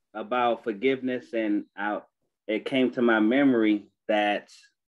speaking about forgiveness, and it came to my memory that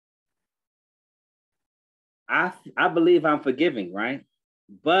I believe I'm forgiving, right?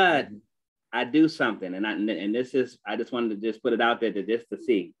 But I do something, and this is, I just wanted to just put it out there to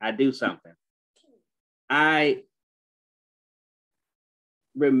see. I do something. I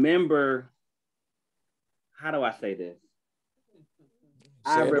remember, how do I say this?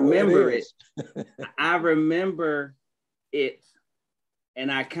 I remember it. I remember it,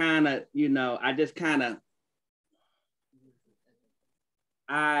 and I kind of,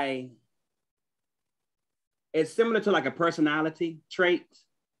 it's similar to like a personality trait.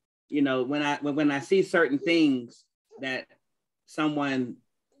 You know, when I see certain things that someone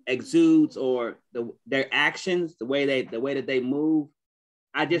exudes, or their actions, the way that they move,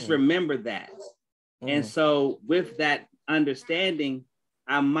 I just remember that. And so with that understanding,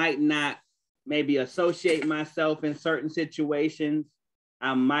 I might not maybe associate myself in certain situations.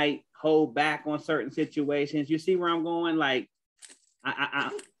 I might hold back on certain situations. You see where I'm going? Like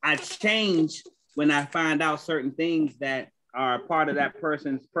I change when I find out certain things that are part of that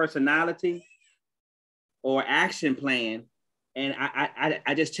person's personality or action plan, and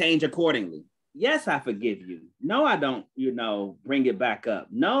I just change accordingly. Yes, I forgive you. No, I don't, bring it back up.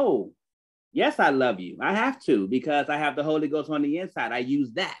 No. Yes, I love you. I have to, because I have the Holy Ghost on the inside. I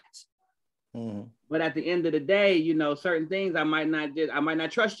use that. But at the end of the day, certain things I might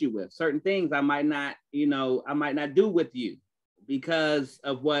not trust you with. Certain things I might not do with you because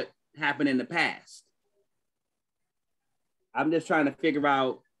of what happened in the past. I'm just trying to figure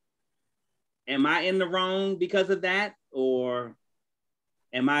out, am I in the wrong because of that, or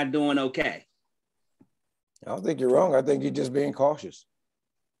am I doing okay? I don't think you're wrong. I think you're just being cautious.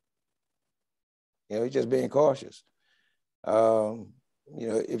 You're just being cautious.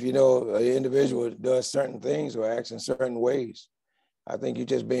 If an individual does certain things or acts in certain ways, I think you're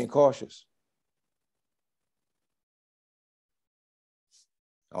just being cautious.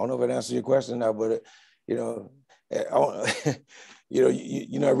 I don't know if it answers your question now, but you're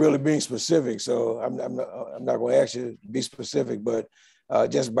not really being specific. So I'm not going to ask you to be specific, but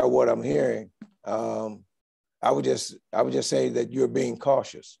just by what I'm hearing, I would just say that you're being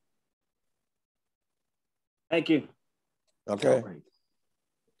cautious. Thank you. Okay. Right.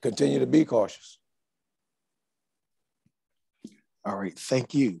 Continue to be cautious. All right.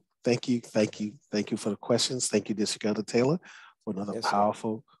 Thank you. Thank you for the questions. Thank you, District Elder Taylor, for another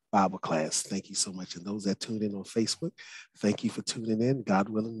powerful Bible class. Thank you so much. And those that tuned in on Facebook, thank you for tuning in. God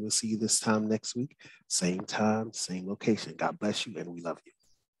willing, we'll see you this time next week. Same time, same location. God bless you, and we love you.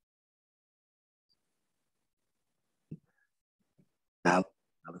 Now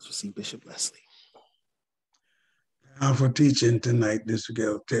let's receive Bishop Leslie. Powerful teaching tonight, District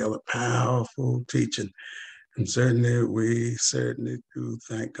Elder Taylor. Powerful teaching. And we certainly do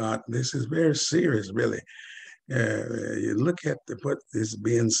thank God. This is very serious, really. You look at what is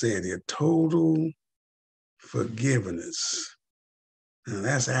being said here, total forgiveness. Now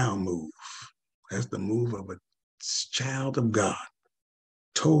that's our move. That's the move of a child of God.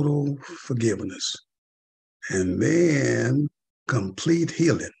 Total forgiveness. And then complete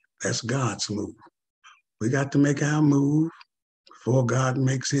healing. That's God's move. We got to make our move before God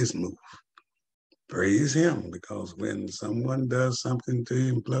makes his move. Praise him, because when someone does something to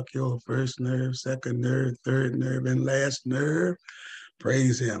you and pluck your first nerve, second nerve, third nerve, and last nerve,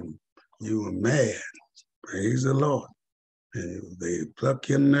 praise him. You were mad. Praise the Lord. And they pluck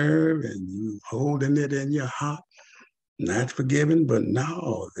your nerve and you holding it in your heart, not forgiving. But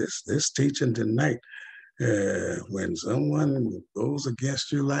no, this teaching tonight, when someone goes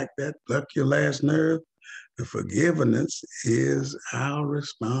against you like that, pluck your last nerve, the forgiveness is our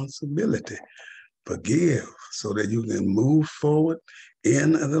responsibility. Forgive so that you can move forward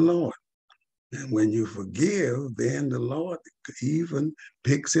in the Lord. And when you forgive, then the Lord even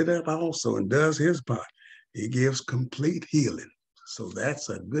picks it up also and does his part. He gives complete healing. So that's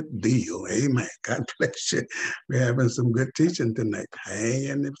a good deal. Amen. God bless you. We're having some good teaching tonight. Hang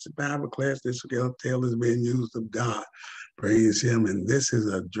in the Bible class. This tale is being used of God. Praise him. And this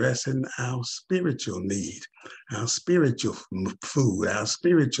is addressing our spiritual need, our spiritual food, our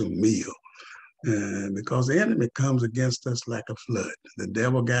spiritual meal. Because the enemy comes against us like a flood. The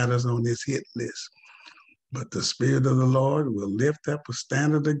devil got us on his hit list. But the Spirit of the Lord will lift up a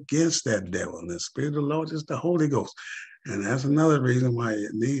standard against that devil. And the Spirit of the Lord is the Holy Ghost. And that's another reason why you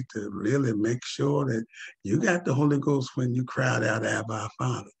need to really make sure that you got the Holy Ghost when you cried out, Abba,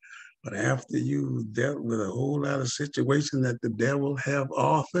 Father. But after you dealt with a whole lot of situations that the devil have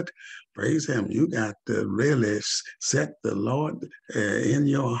offered, praise him, you got to really set the Lord in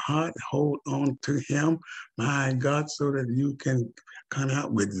your heart, hold on to him, my God, so that you can come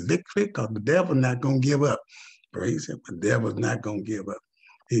out with victory, because the devil's not going to give up. Praise him, the devil's not going to give up.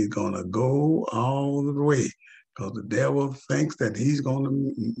 He's going to go all the way, because the devil thinks that he's going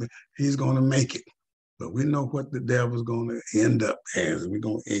to make it. But we know what the devil's going to end up as.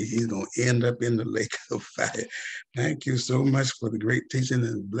 He's going to end up in the lake of fire. Thank you so much for the great teaching,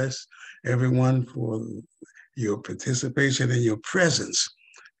 and bless everyone for your participation and your presence.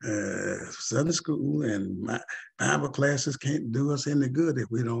 Sunday school and Bible classes can't do us any good if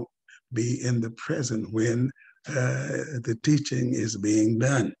we don't be in the present when the teaching is being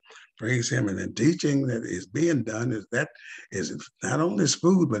done. Praise him. And the teaching that is being done is not only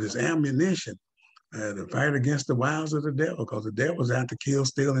food, but it's ammunition. To fight against the wiles of the devil, because the devil's out to kill,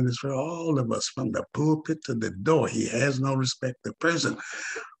 steal, and destroy all of us from the pulpit to the door. He has no respect of person.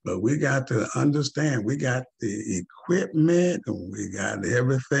 But we got to understand, we got the equipment, and we got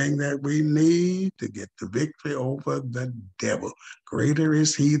everything that we need to get the victory over the devil. Greater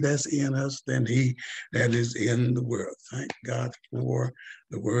is he that's in us than he that is in the world. Thank God for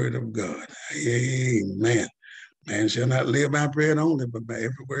the word of God. Amen. Man shall not live by bread only, but by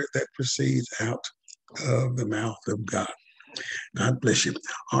every word that proceeds out of the mouth of God. God bless you.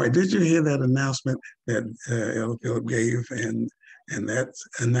 All right, did you hear that announcement that Elder Philip gave? And that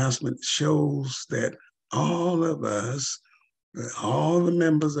announcement shows that all of us, all the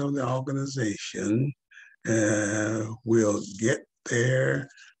members of the organization will get their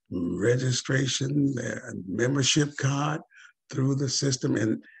registration, their membership card through the system.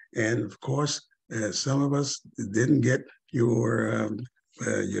 And of course, some of us didn't get your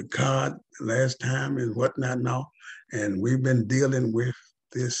card last time and whatnot and all. And we've been dealing with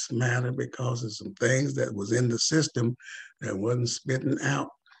this matter because of some things that was in the system that wasn't spitting out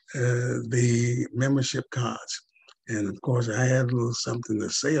the membership cards. And of course, I had a little something to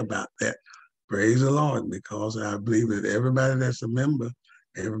say about that. Praise the Lord, because I believe that everybody that's a member,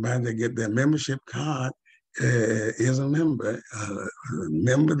 everybody that get their membership card is a member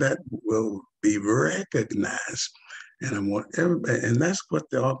that will be recognized. And I want everybody, and that's what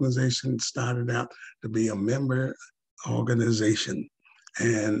the organization started out to be, a member organization.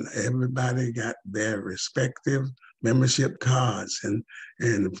 And everybody got their respective membership cards. And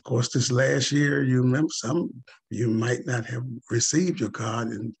of course, this last year, you remember you might not have received your card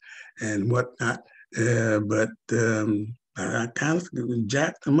and whatnot, but I kind of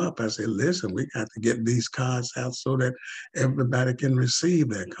jacked them up. I said, listen, we got to get these cards out so that everybody can receive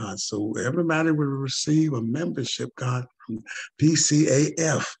their cards. So everybody will receive a membership card from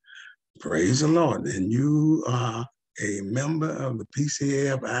PCAF. Praise the Lord. And you are a member of the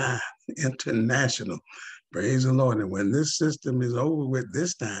PCAFI International. Praise the Lord. And when this system is over with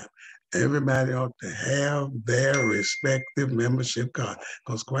this time, everybody ought to have their respective membership card,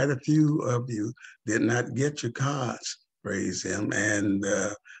 because quite a few of you did not get your cards. Praise him. And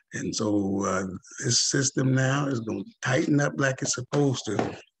so this system now is going to tighten up like it's supposed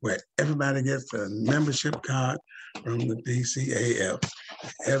to, where everybody gets a membership card from the PCAF.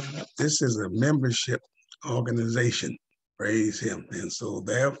 This is a membership organization. Praise him. And so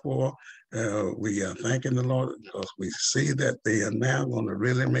therefore, we are thanking the Lord, because we see that they are now going to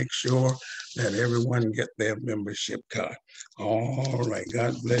really make sure that everyone get their membership card. All right.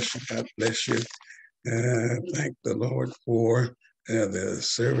 God bless you. God bless you. Thank the Lord for the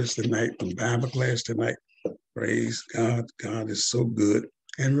service tonight, the Bible class tonight. Praise God. God is so good.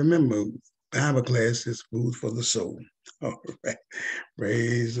 And remember, Bible class is food for the soul. All right.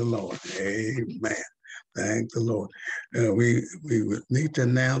 Praise the Lord. Amen. Thank the Lord. We would need to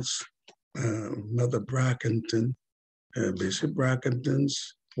announce Mother Brockington, Bishop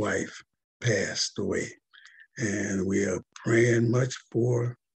Brockington's wife, passed away. And we are praying much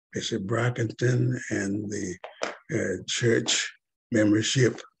for Bishop Brockington and the church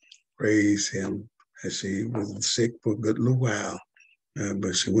membership. Praise him. As she was sick for a good little while.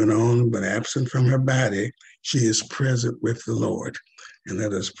 but she went on, but absent from her body, she is present with the Lord. And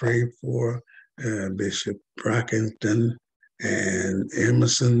let us pray for Bishop Brockington and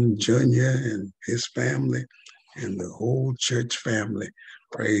Emerson Jr. and his family and the whole church family.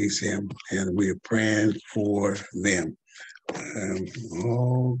 Praise him. And we're praying for them.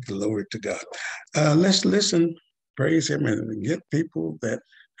 Oh, glory to God. Let's listen, praise him, and get people that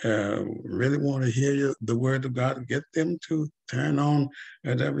really want to hear the word of God, get them to turn on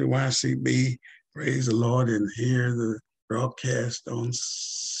at WYCB, praise the Lord, and hear the broadcast on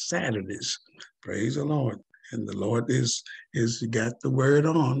Saturdays. Praise the Lord. And the Lord is got the word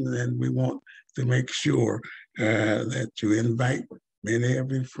on, and we want to make sure that you invite many of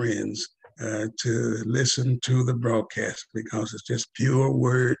your friends to listen to the broadcast, because it's just pure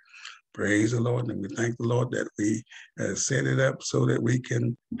word. Praise the Lord. And we thank the Lord that we set it up so that we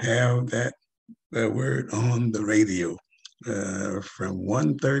can have that word on the radio from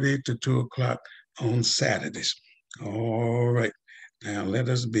 1:30 to 2 o'clock on Saturdays. All right. Now let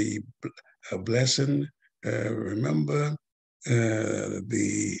us be a blessing. Remember,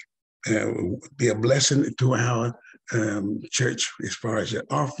 be a blessing to our church as far as your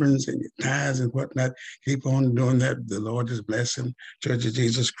offerings and your tithes and whatnot. Keep on doing that. The Lord is blessing Church of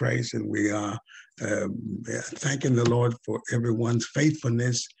Jesus Christ, and we are thanking the Lord for everyone's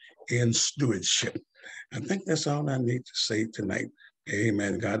faithfulness in stewardship. I think that's all I need to say tonight.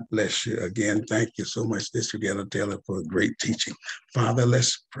 Amen. God bless you. Again, thank you so much, District Elder Taylor, for great teaching. Father,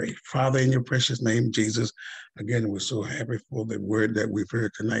 let's pray. Father, in your precious name, Jesus, again, we're so happy for the word that we've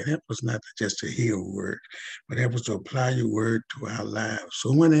heard tonight. Help us not just to hear a word, but help us to apply your word to our lives.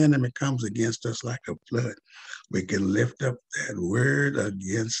 So when the enemy comes against us like a flood, we can lift up that word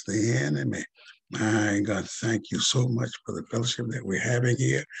against the enemy. My God, thank you so much for the fellowship that we're having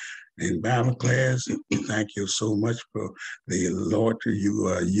here in Bible class. Thank you so much for the Lord, you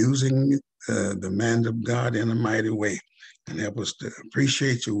are using the man of God in a mighty way, and help us to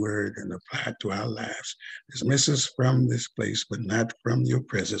appreciate your word and apply it to our lives. Dismiss us from this place, but not from your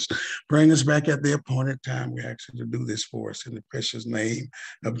presence. Bring us back at the appointed time. We ask you to do this for us in the precious name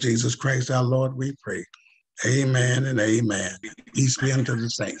of Jesus Christ, our Lord, we pray. Amen and amen. Peace be unto the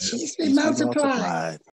saints. Peace be multiplied.